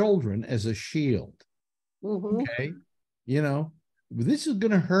the children as a shield. Okay, you know, this is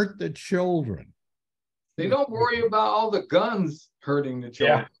going to hurt the children. They don't worry about all the guns hurting the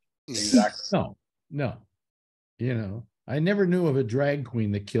children. Yeah, exactly. No, you know. I never knew of a drag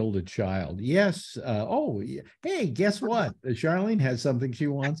queen that killed a child. Yes. Hey, guess what? Charlene has something she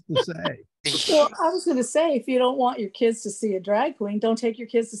wants to say. Well, I was going to say, if you don't want your kids to see a drag queen, don't take your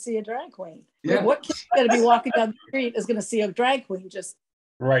kids to see a drag queen. Yeah. What kid's going to be walking down the street is going to see a drag queen? Just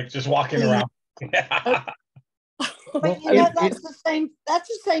walking around. But you know, that's the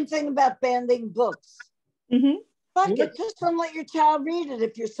same thing about banning books. Fuck it, just don't let your child read it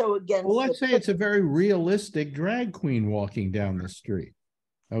if you're so against Well, let's it. say it's a very realistic drag queen walking down the street.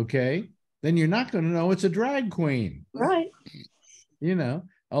 Okay, then you're not going to know it's a drag queen, right? You know,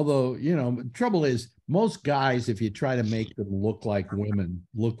 although, you know, the trouble is, most guys, if you try to make them look like women,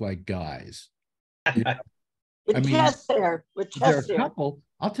 look like guys. You know? With chest hair. There are a couple.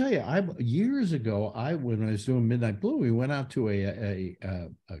 I'll tell you, years ago, when I was doing Midnight Blue, we went out to a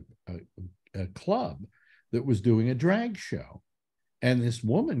club that was doing a drag show, and this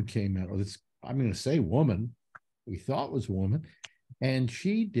woman came out. I'm going to say woman, we thought was a woman, and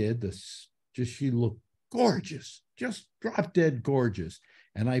she did this. She looked gorgeous, just drop dead gorgeous.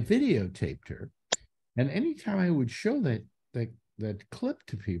 And I videotaped her, and anytime I would show that clip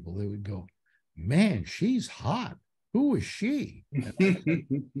to people, they would go, "Man, she's hot. Who is she?"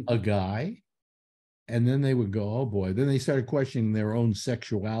 A guy. And then they would go, "Oh boy." Then they started questioning their own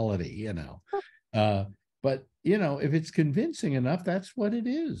sexuality, you know. But, you know, if it's convincing enough, that's what it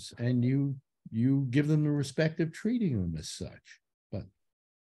is. And you give them the respect of treating them as such. But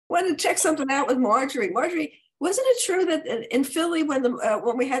I wanted to check something out with Marjorie. Marjorie, wasn't it true that in Philly, when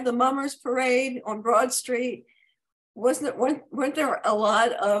we had the Mummers Parade on Broad Street, weren't there a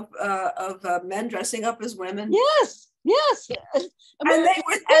lot of men dressing up as women? Yes. And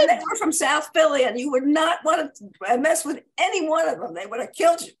they were from South Philly, and you would not want to mess with any one of them. They would have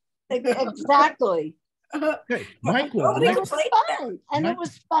killed you. Exactly. Okay, Mike will. It was fine, and it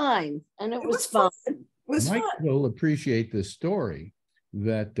was fine, and it was fun. Mike will appreciate this story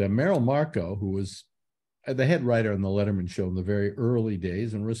that Meryl Marco, who was the head writer on the Letterman show in the very early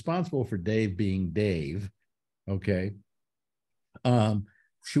days and responsible for Dave being Dave, okay,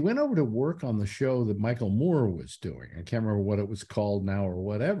 she went over to work on the show that Michael Moore was doing. I can't remember what it was called now or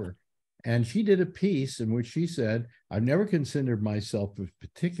whatever. And she did a piece in which she said, "I've never considered myself a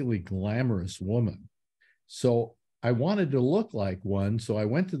particularly glamorous woman. So I wanted to look like one. So I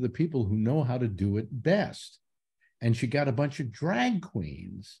went to the people who know how to do it best." And she got a bunch of drag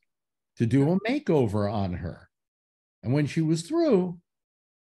queens to do a makeover on her. And when she was through,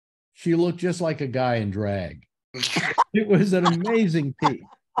 she looked just like a guy in drag. It was an amazing piece.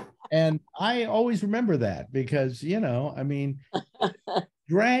 And I always remember that because, you know, I mean,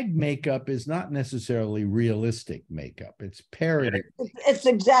 drag makeup is not necessarily realistic makeup. It's parody. It's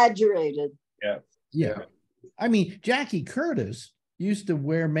exaggerated. Yeah. I mean, Jackie Curtis used to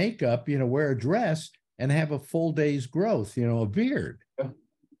wear makeup, you know, wear a dress and have a full day's growth, you know, a beard.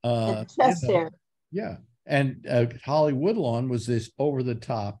 Chest hair. Yeah. And Holly Woodlawn was this over the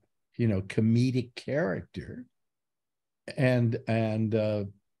top, you know, comedic character. And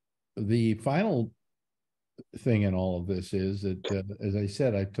the final thing in all of this is that, as I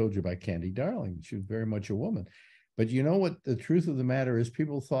said, I told you about Candy Darling. She was very much a woman. But you know what the truth of the matter is?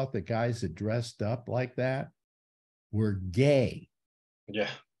 People thought that guys that dressed up like that were gay. Yeah.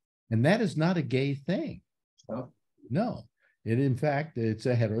 And that is not a gay thing. No. In fact, it's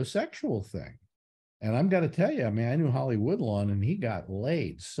a heterosexual thing. And I'm going to tell you, I mean, I knew Holly Woodlawn, and he got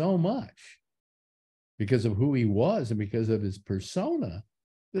laid so much because of who he was and because of his persona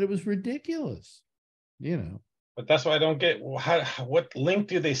that it was ridiculous, you know. But that's why I don't get what link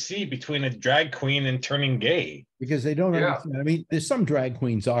do they see between a drag queen and turning gay? Because they don't understand. I mean, there's some drag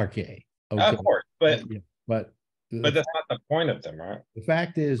queens are gay. Okay? Of course, but that's not the point of them, right? The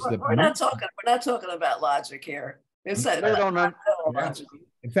fact is that we're not talking about logic here. They don't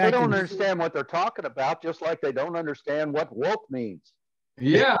understand what they're talking about, just like they don't understand what woke means.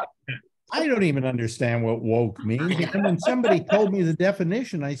 Yeah. I don't even understand what woke means. And when somebody told me the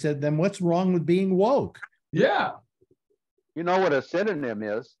definition, I said, then what's wrong with being woke? Yeah. You know what a synonym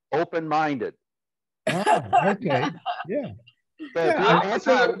is? Open-minded. Oh, okay. Yeah.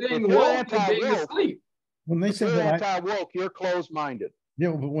 So being woke and being asleep. When they said that anti-woke, you're closed-minded.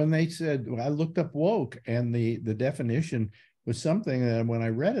 Yeah, but when they said, I looked up woke, and the definition was something that when I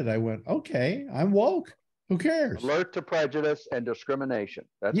read it, I went, okay, I'm woke. Who cares? Alert to prejudice and discrimination.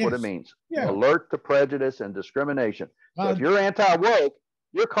 That's what it Yes. means. Yeah. Alert to prejudice and discrimination. So if you're anti-woke,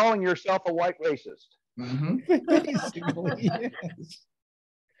 you're calling yourself a white racist. Basically, yes.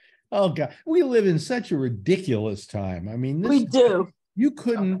 Oh God, we live in such a ridiculous time. I mean, We do. You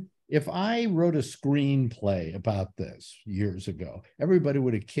couldn't, if I wrote a screenplay about this years ago, everybody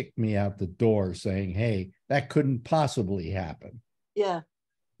would have kicked me out the door saying, hey, that couldn't possibly happen. Yeah,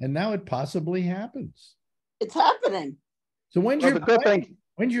 And now it possibly happens. it's happening. So when's Well, your the good plane? thing-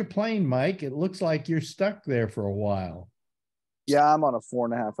 When's your plane, Mike? It looks like you're stuck there for a while. Yeah, I'm on a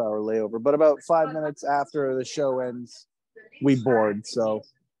 4.5 hour layover, but about 5 minutes after the show ends, we board. So,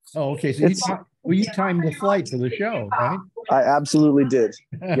 Oh, okay. So you timed the flight for the show, right? I absolutely did.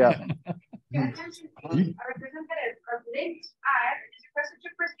 Yeah.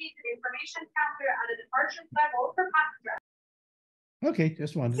 Okay,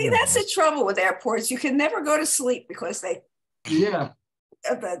 just wanted to See, know. that's the trouble with airports. You can never go to sleep because they, Yeah.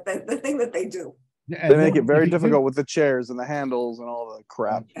 the thing that they do. They make it very difficult with the chairs and the handles and all the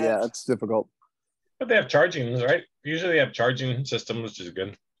crap. Yeah, it's difficult. But they have charging, right? Usually they have charging systems, which is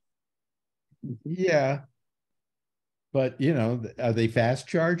good. Yeah. But, you know, are they fast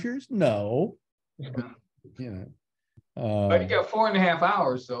chargers? No. You know. But you got 4.5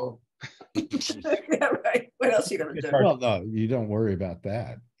 hours, so. Yeah, right. What else are you gonna do? Well, no, you don't worry about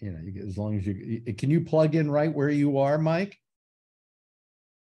that. You know, as long as can you plug in right where you are, Mike?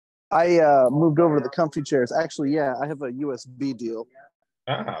 I moved over to the comfy chairs. Actually, yeah, I have a USB deal.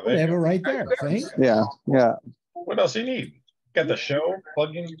 Ah, They have it right there. See? Yeah, yeah. What else do you need? Got the show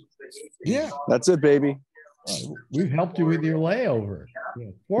plug-in? Yeah. That's it, baby. We've helped you with your layover. Yeah.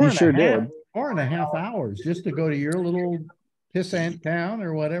 You sure did. 4.5 hours just to go to your little pissant town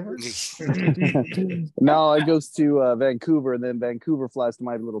or whatever. No, it goes to Vancouver, and then Vancouver flies to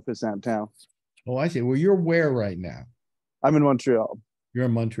my little pissant town. Oh, I see. Well, you're where right now? I'm in Montreal. You're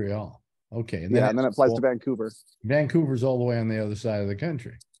in Montreal. Okay. And then it flies to Vancouver. Vancouver's all the way on the other side of the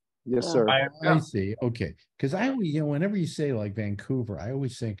country. Yes, sir. I see. Okay. Because whenever you say like Vancouver, I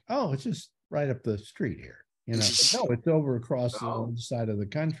always think, oh, it's just right up the street here. You know, but no, it's over across the other side of the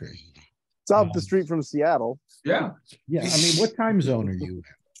country. It's off the street from Seattle. Yeah. Yeah. I mean, what time zone are you in?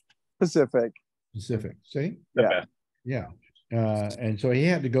 Pacific. Pacific. See? Yeah. Yeah. And so he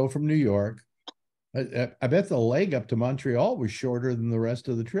had to go from New York. I bet the leg up to Montreal was shorter than the rest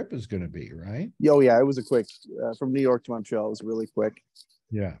of the trip is going to be, right? Oh, yeah. It was a quick, from New York to Montreal, it was really quick.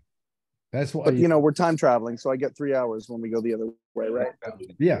 Yeah. That's why. But, you know, we're time traveling, so I get 3 hours when we go the other way, right?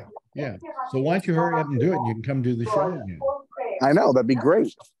 Yeah. Yeah. So why don't you hurry up and do it and you can come do the show again. I know. That'd be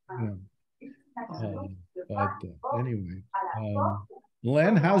great. Yeah. Anyway,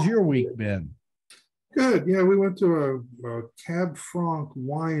 Len, how's your week been? Good. Yeah, we went to a Cab Franc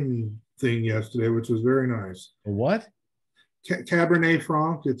wine thing yesterday, which was very nice. A what? Cabernet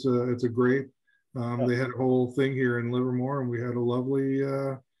Franc. It's a grape. They had a whole thing here in Livermore, and we had a lovely.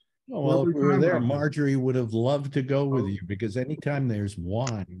 Well, if we were there, Marjorie would have loved to go with you because anytime there's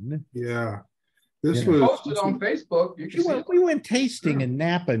wine. Yeah. This was was posted on Facebook. You can see we went tasting in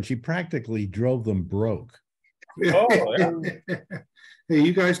Napa and she practically drove them broke. Oh, yeah. Hey,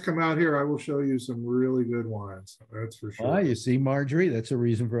 you guys come out here. I will show you some really good wines. That's for sure. Ah, you see, Marjorie, that's a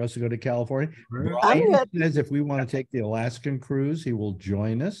reason for us to go to California. Right. Brian says if we want to take the Alaskan cruise, he will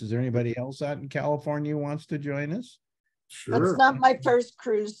join us. Is there anybody else out in California who wants to join us? Sure. That's not my first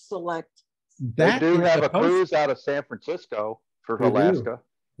cruise select. They do have a cruise out of San Francisco for Alaska.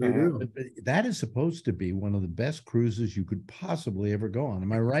 They do. That is supposed to be one of the best cruises you could possibly ever go on.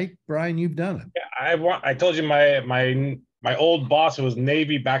 Am I right, Brian? You've done it. Yeah, I told you my old boss who was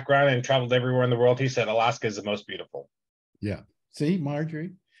Navy background and traveled everywhere in the world. He said Alaska is the most beautiful. Yeah. See,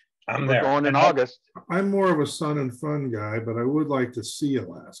 Marjorie? I'm We're there. going in August. I'm more of a sun and fun guy, but I would like to see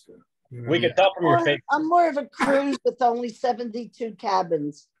Alaska. You know? We can tell from your face. I'm more of a cruise with only 72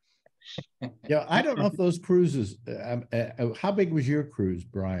 cabins. Yeah, I don't know if those cruises. How big was your cruise,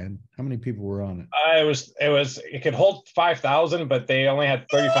 Brian? How many people were on it? It could hold 5,000, but they only had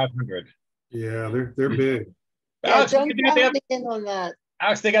 3,500. Yeah, they're big. Yeah, Alex, don't count me in on that.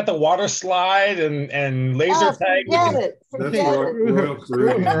 Alex, they got the water slide and laser tag. Forget it. That's Forget it. Royal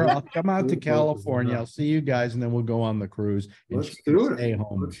Caribbean. I'll come out to California. I'll see you guys, and then we'll go on the cruise. And Let's do it. Stay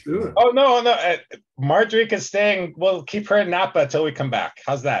home. Let's do it. Oh no! Marjorie can stay, and we'll keep her in Napa until we come back.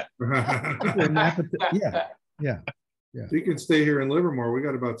 How's that? Yeah. You can stay here in Livermore. We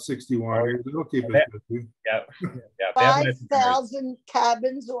got about 60 wineries. They'll keep us busy. Yeah. 5,000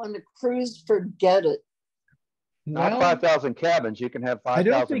 cabins on a cruise. Forget it. Not 5,000 cabins. You can have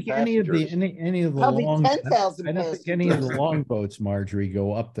 5,000. I don't think any of the Probably long. 10,000 I don't think any of the long boats, Marjorie,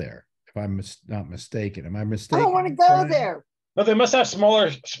 go up there. if I'm not mistaken. Am I I mistaken? don't want to go Brian? there. But they must have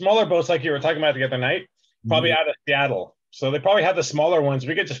smaller boats like you were talking about the other night, probably out of Seattle. So they probably have the smaller ones.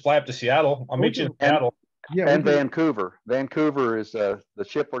 We could just fly up to Seattle. I'll meet you in Seattle. Yeah, And Vancouver. Vancouver is the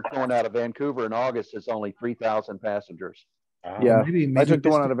ship we're going out of Vancouver in August is only 3,000 passengers. Yeah, maybe I took the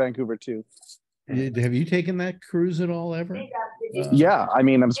one just- out of Vancouver too. Have you taken that cruise at all ever? Yeah, I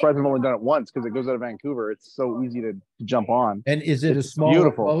mean, I'm surprised I've only done it once because it goes out of Vancouver. It's so easy to jump on. And is it It's a smaller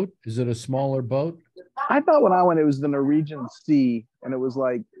beautiful. boat? Is it a smaller boat? I thought when I went, it was the Norwegian Sea, and it was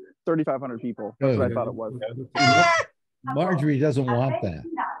like 3,500 people. That's what I thought it was. Marjorie doesn't want that.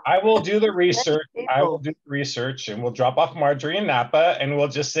 I will do the research. I will do the research, and we'll drop off Marjorie in Napa, and we'll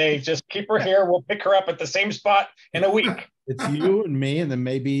just say, just keep her here. We'll pick her up at the same spot in a week. It's you and me, and then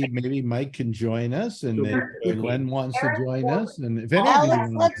maybe Mike can join us, and then Len wants to join us, and if anybody Alex,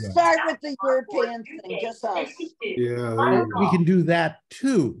 wants let's to start with the European thing, just us. Yeah, we can do that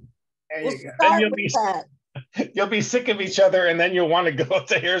too. There We'll you go. Then start you'll with be that. you'll be sick of each other, and then you'll want to go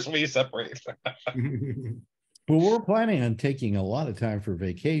to here's we separate. Well, we're planning on taking a lot of time for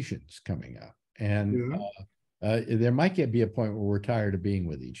vacations coming up, and there might be a point where we're tired of being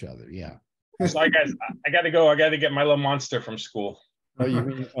with each other. Yeah. Sorry, guys. I got to go. I got to get my little monster from school. Oh, you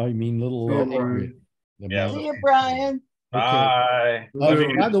mean little Adrian? Yeah. See you, Brian. Bye.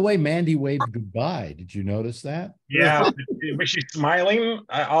 By the way, Mandy waved goodbye. Did you notice that? Yeah. Was she smiling?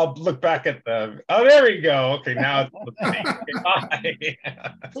 I'll look back at the. Oh, there we go. Okay, now it's bye.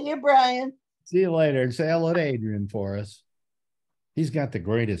 See you, Brian. See you later. And say hello to Adrian for us. He's got the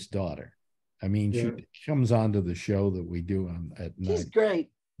greatest daughter. I mean, she comes onto the show that we do at night. She's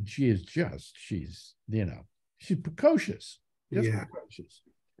great. She is she's precocious. Just precocious.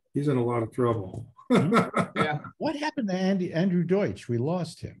 He's in a lot of trouble. Yeah. What happened to Andrew Deutsch? We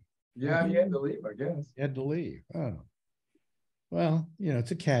lost him. Yeah, he had to leave, I guess. He had to leave. Oh. Well,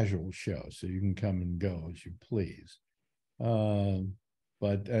 it's a casual show, so you can come and go as you please.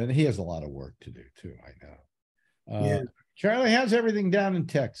 But he has a lot of work to do too, I know. Charlie, how's everything down in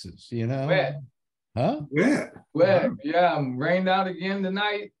Texas? Wet. Huh? Wet. Wet. Yeah, rained out again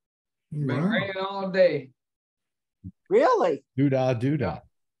tonight. Been raining all day. Really? Doo-dah.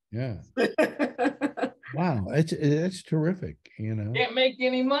 Yeah. Wow, it's terrific, Can't make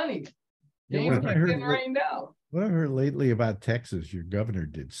any money. Games are getting rained out. What I've heard lately about Texas, your governor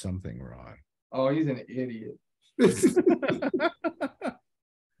did something wrong. Oh, he's an idiot. There's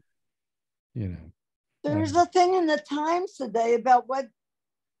a thing in the Times today about what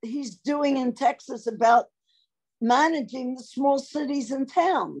he's doing in Texas about managing the small cities and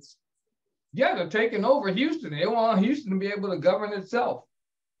towns. Yeah, they're taking over Houston. They want Houston to be able to govern itself.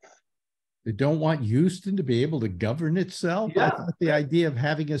 They don't want Houston to be able to govern itself? Yeah. I thought the idea of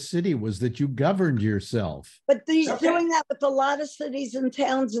having a city was that you governed yourself. But he's doing that with a lot of cities and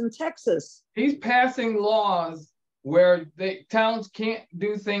towns in Texas. He's passing laws where towns can't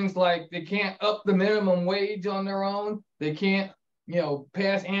do things like they can't up the minimum wage on their own. They can't,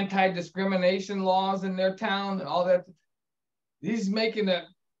 pass anti-discrimination laws in their town and all that. He's making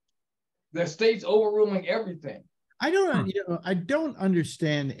the state's overruling everything. I don't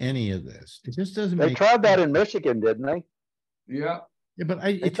understand any of this. It just doesn't. They tried that in Michigan, didn't they? Yeah. Yeah, but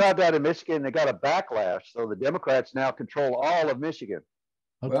they tried that in Michigan. They got a backlash, so the Democrats now control all of Michigan.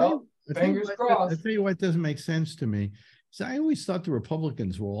 Fingers crossed. I'll tell you what doesn't make sense to me. So I always thought the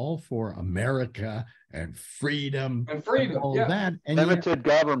Republicans were all for America and freedom and all that. And limited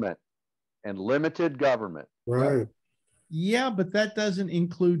government. Right. Yeah, but that doesn't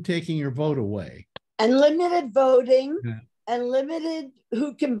include taking your vote away. And limited voting and limited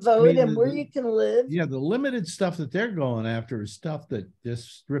who can vote and where you can live. Yeah, the limited stuff that they're going after is stuff that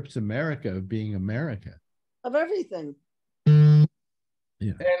just strips America of being America. Of everything.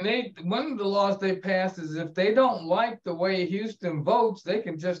 Yeah. And one of the laws they passed is if they don't like the way Houston votes, they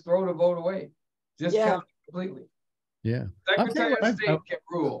can just throw the vote away. Just count it completely. Yeah. Secretary of State can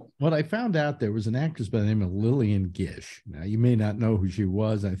rule. What I found out, there was an actress by the name of Lillian Gish. Now, you may not know who she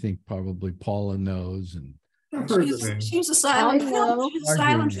was. I think probably Paula knows. And she was a silent film. She was a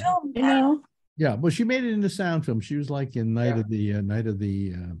silent film. Yeah, well, she made it into sound film. She was like in Night of the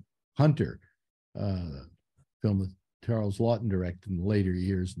Hunter, film that Charles Lawton directed in the later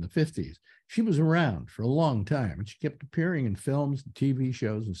years in the 50s. She was around for a long time, and she kept appearing in films and TV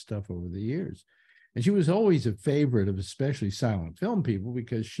shows and stuff over the years. And she was always a favorite of especially silent film people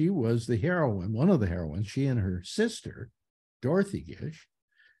because she was the heroine, one of the heroines, she and her sister, Dorothy Gish,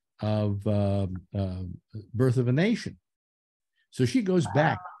 of Birth of a Nation. So she goes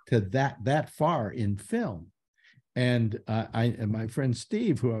back to that far in film. And my friend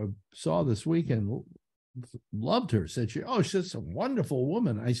Steve, who I saw this weekend, loved her. Said she's a wonderful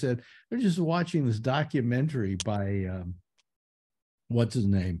woman. I said, they're just watching this documentary by what's his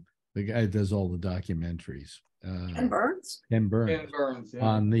name? The guy that does all the documentaries. Ken Burns. Ken Burns. Ken Burns, yeah.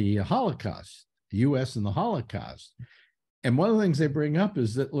 On the Holocaust, the U.S. and the Holocaust. And one of the things they bring up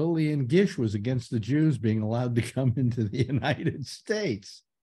is that Lillian Gish was against the Jews being allowed to come into the United States.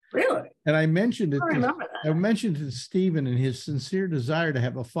 Really? And I mentioned it. I remember that. I mentioned to Stephen, and his sincere desire to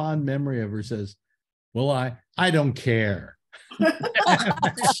have a fond memory of her says, "Well, I don't care." I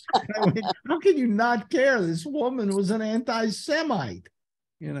went, how can you not care? This woman was an anti-Semite,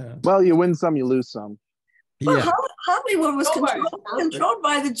 you know. Well, you win some, you lose some. Well, Yeah. Hollywood was Nobody's controlled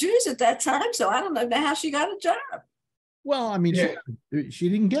by the Jews at that time, so I don't know how she got a job. Well, I mean, Yeah. she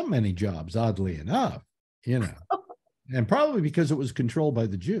didn't get many jobs, oddly enough, you know, and probably because it was controlled by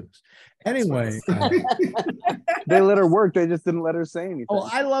the Jews. Anyway, They let her work. They just didn't let her say anything. oh,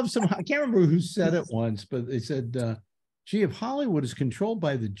 I love some. I can't remember who said it once, but they said, "Gee, if Hollywood is controlled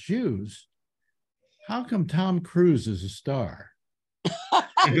by the Jews, how come Tom Cruise is a star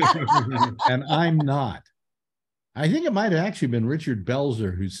and I'm not?" I think it might have actually been Richard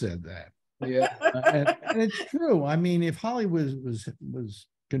Belzer who said that. Yeah. And it's true. I mean, if Hollywood was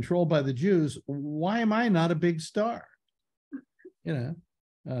controlled by the Jews, why am I not a big star? You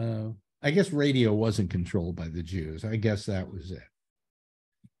know, I guess radio wasn't controlled by the Jews. I guess that was it.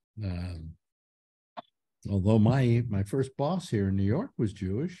 Although my first boss here in New York was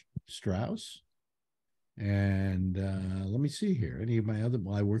Jewish, Strauss. And let me see here. Any of my other,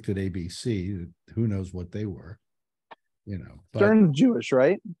 well, I worked at ABC. Who knows what they were, you know. But, Stern's Jewish,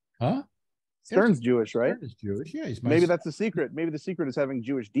 right? huh? Stern's Jewish, right? Stern is Jewish. Yeah, he's my, Maybe that's the secret. Maybe the secret is having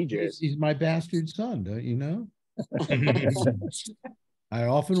Jewish DJs. he's my bastard son, don't you know? I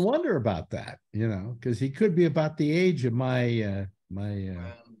often wonder about that, you know, because he could be about the age of my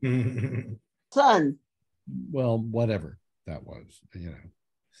Son. well, whatever that was, you know.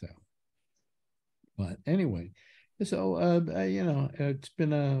 So, but anyway, so you know, it's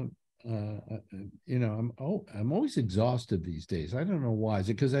been you know, I'm always exhausted these days. I don't know why. Is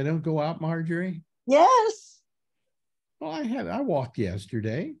it because I don't go out, Marjorie? Yes. Well, I walked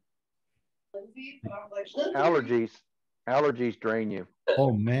yesterday. Allergies drain you.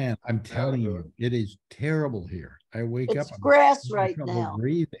 Oh man, I'm telling you, it is terrible here. I wake up, It's I'm grass having right trouble now.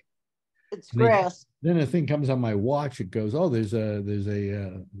 breathing. It's And grass. Then a thing comes on my watch. It goes, oh, there's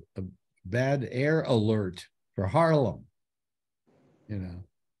a bad air alert for Harlem. You know,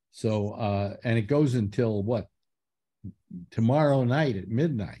 so and it goes until what? Tomorrow night at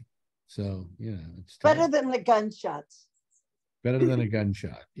midnight. So you know, it's Better than the gunshots. better than a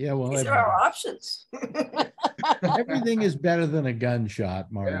gunshot. Yeah, well, These are our options. everything is better than a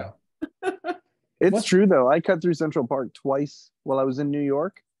gunshot, Mario. It's true though. I cut through Central Park twice while I was in New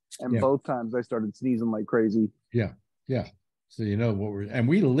York, and Yeah. both times I started sneezing like crazy. Yeah, yeah. So you know what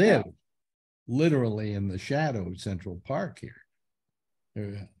we live literally in the shadow of Central Park here.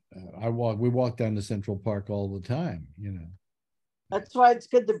 We walk down to Central Park all the time, you know. That's why it's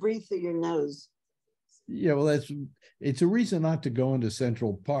good to breathe through your nose. Yeah, well, it's a reason not to go into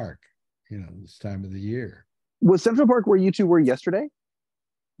Central Park, you know, this time of the year. Was Central Park where you two were yesterday?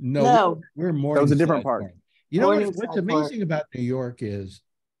 No. We're more. That was a different park. You know Morningside what's amazing about New York is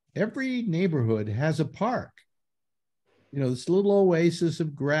every neighborhood has a park. You know, this little oasis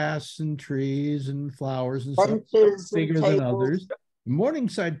of grass and trees and flowers and stuff, Benches and bigger than tables. others.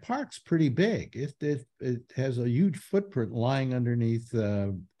 Morningside Park's pretty big. It has a huge footprint lying underneath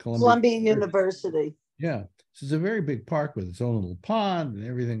Columbia University. Yeah, so it's a very big park with its own little pond and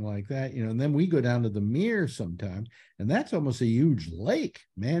everything like that, you know. And then we go down to the Mere sometime, and that's almost a huge lake,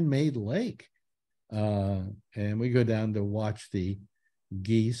 man-made lake. And we go down to watch the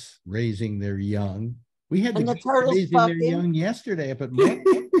geese raising their young. We had And the the geese turtles raising their fucking. young yesterday up at Mont.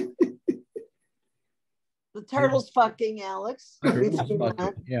 The turtles fucking, Alex. We've seen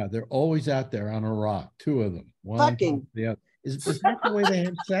that. Yeah, they're always out there on a rock, two of them. One on top Fucking. of the other. Is that the way they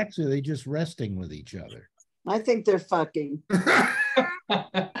have sex, or are they just resting with each other? I think they're fucking.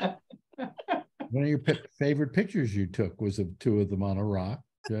 One of your favorite pictures you took was of two of them on a rock.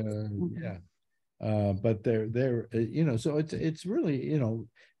 Yeah. But they're you know, so it's really, you know,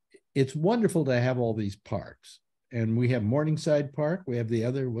 it's wonderful to have all these parks. And we have Morningside Park. We have the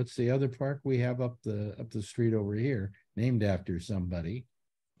other, what's the other park we have up the street over here, named after somebody.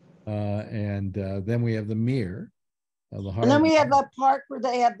 And then we have the Mere. And then we have that park where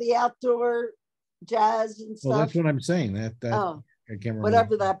they have the outdoor jazz and stuff. Well, that's what I'm saying. That Oh, I can't remember.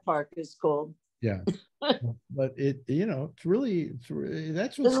 whatever that park is called. Yeah. But you know, it's really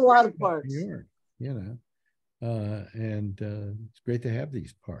that's what's There's a lot of about parks. New York, you know. And it's great to have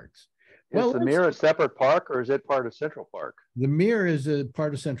these parks. Is the Mere a separate park or is it part of Central Park? The Mere is a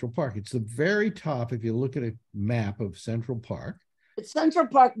part of Central Park. It's the very top. If you look at a map of Central Park, It's Central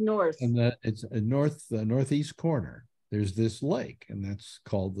Park North. and it's a northeast corner. There's this lake, and that's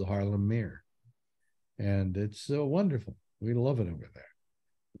called the Harlem Mere, and it's so wonderful. We love it over there.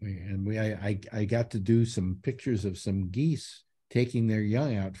 I got to do some pictures of some geese taking their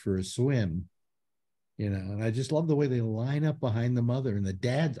young out for a swim. And I just love the way they line up behind the mother and the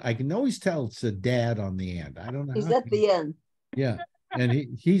dad. I can always tell it's the dad on the end. I don't know. He's at the end. Yeah. And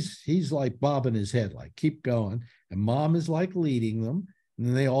he's like bobbing his head, like, keep going. And mom is like leading them. And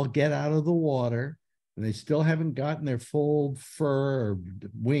then they all get out of the water and they still haven't gotten their full fur or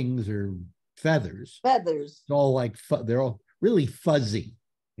wings or feathers. Feathers. It's all like, they're all really fuzzy,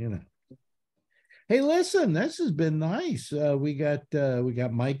 Hey, listen, this has been nice. We got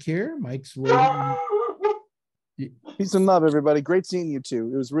Mike here. Mike's waiting. Peace and love, everybody. Great seeing you too.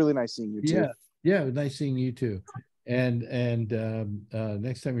 It was really nice seeing you too. Yeah, nice seeing you too. And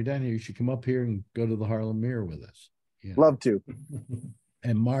next time you're down here, you should come up here and go to the Harlem Mere with us. Love to.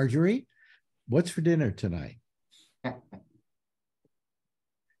 And Marjorie, what's for dinner tonight?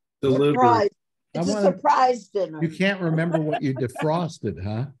 Surprise. It's a surprise dinner. You can't remember what you defrosted,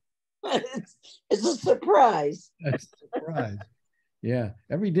 huh? It's a surprise. That's a surprise. Yeah,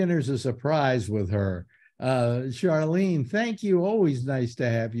 every dinner's a surprise with her. Charlene, thank you. Always nice to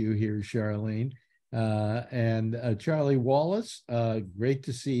have you here, Charlene. And Charlie Wallace, great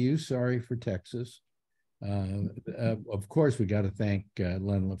to see you. Sorry for Texas. Of course, we got to thank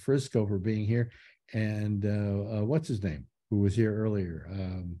Len LaFrisco for being here. And what's his name? Who was here earlier?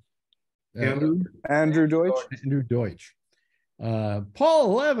 Andrew Deutsch. Andrew Deutsch.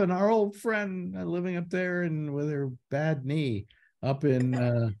 Paul Levin, our old friend living up there and with her bad knee up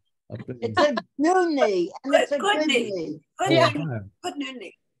in it's a new knee, and it's a good knee. Good new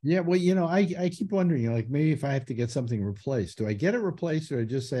knee. Yeah, well, I keep wondering, like, maybe if I have to get something replaced, do I get it replaced, or I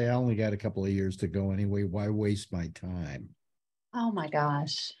just say I only got a couple of years to go anyway? Why waste my time? Oh my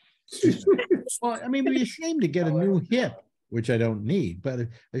gosh. Well, I mean, be ashamed to get a new hip, which I don't need, but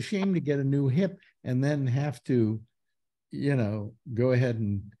ashamed to get a new hip and then have to, go ahead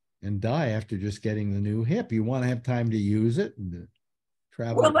and die after just getting the new hip. You want to have time to use it and to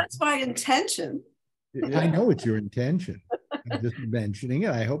travel. Well, that's my intention. I know it's your intention. I'm just mentioning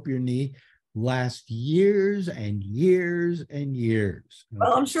it. I hope your knee lasts years and years and years.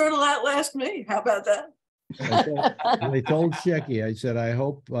 Well, I'm sure it'll outlast me. How about that? I told Shecky, I said, I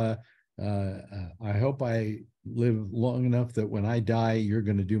hope I live long enough that when I die, you're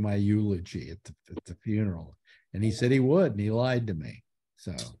going to do my eulogy at the funeral. And he said he would, and he lied to me.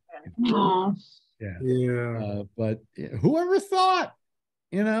 So, yeah. But whoever thought?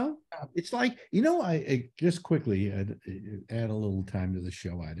 It's like, I just quickly add a little time to the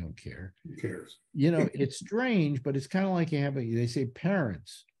show. I don't care. Who cares? It's strange, but it's kind of like they say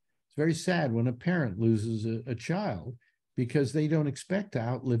parents. It's very sad when a parent loses a child because they don't expect to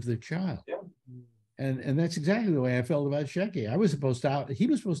outlive their child. Yeah. And that's exactly the way I felt about Shecky. He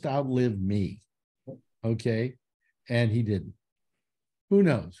was supposed to outlive me. Okay. And he didn't. Who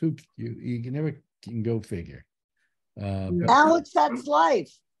knows? You can go figure. Alex, that's life.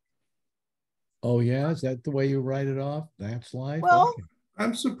 Oh yeah, is that the way you write it off? That's life. Well, okay.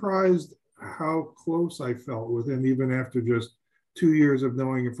 I'm surprised how close I felt with him, even after just 2 years of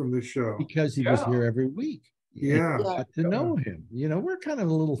knowing him from the show. Because he was here every week. Yeah, got to know him. We're kind of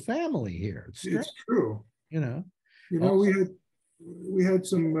a little family here. It's true. Also, we had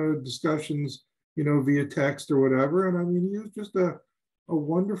some discussions, via text or whatever, and I mean, he was just a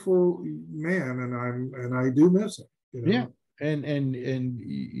wonderful man, and I do miss him. Yeah, and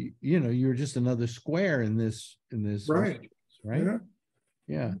you're just another square in this right. Right.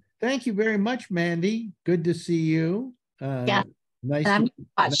 Yeah. Thank you very much, Mandy. Good to see you. Yeah. Nice. I'm to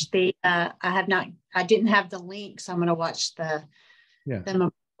watch I didn't have the link, so I'm going to watch the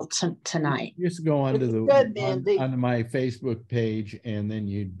memorial tonight. Just go onto onto my Facebook page, and then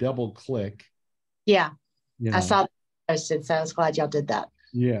you double click. Yeah, I saw it posted, so I was glad y'all did that.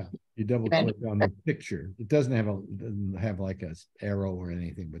 Yeah, you double click on the picture. It doesn't have like a arrow or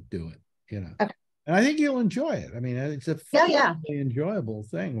anything, but do it. Okay. And I think you'll enjoy it. I mean, it's a enjoyable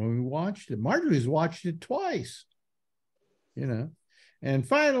thing. When we watched it, Marjorie's watched it twice. And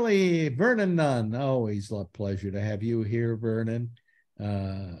finally, Vernon Nunn. Always a pleasure to have you here, Vernon.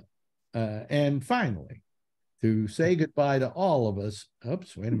 And finally, to say goodbye to all of us.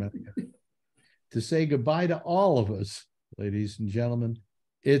 Oops, wait a minute. To say goodbye to all of us, ladies and gentlemen,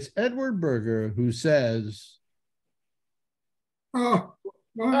 it's Edward Berger who says, "Oh,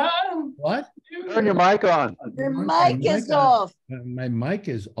 what? Turn your mic on. Your mic is off. My mic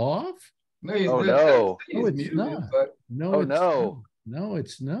is off? No, Oh, no. No, it's not. But No, Oh, it's no. no,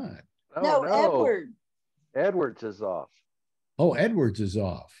 it's not. Oh, No, Edward. Edwards is off. Oh, Edwards is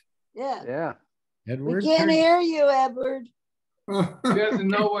off. Yeah. Yeah. We Edward, can't hear you, Edward. he doesn't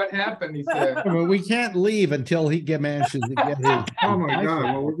know what happened, he said. Well, we can't leave until he manages to get his. Oh my God,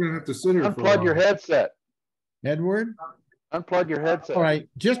 well, we're gonna have to sit here for a Unplug your while. headset. Edward. Unplug your headset. All right,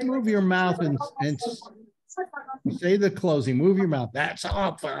 just move your mouth and say the closing. Move your mouth. That's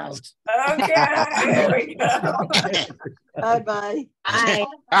all, folks. Okay, here we go. Bye-bye.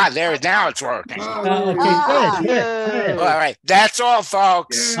 There, now it's working. Okay, good. All right, that's all,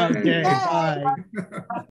 folks. Okay, bye.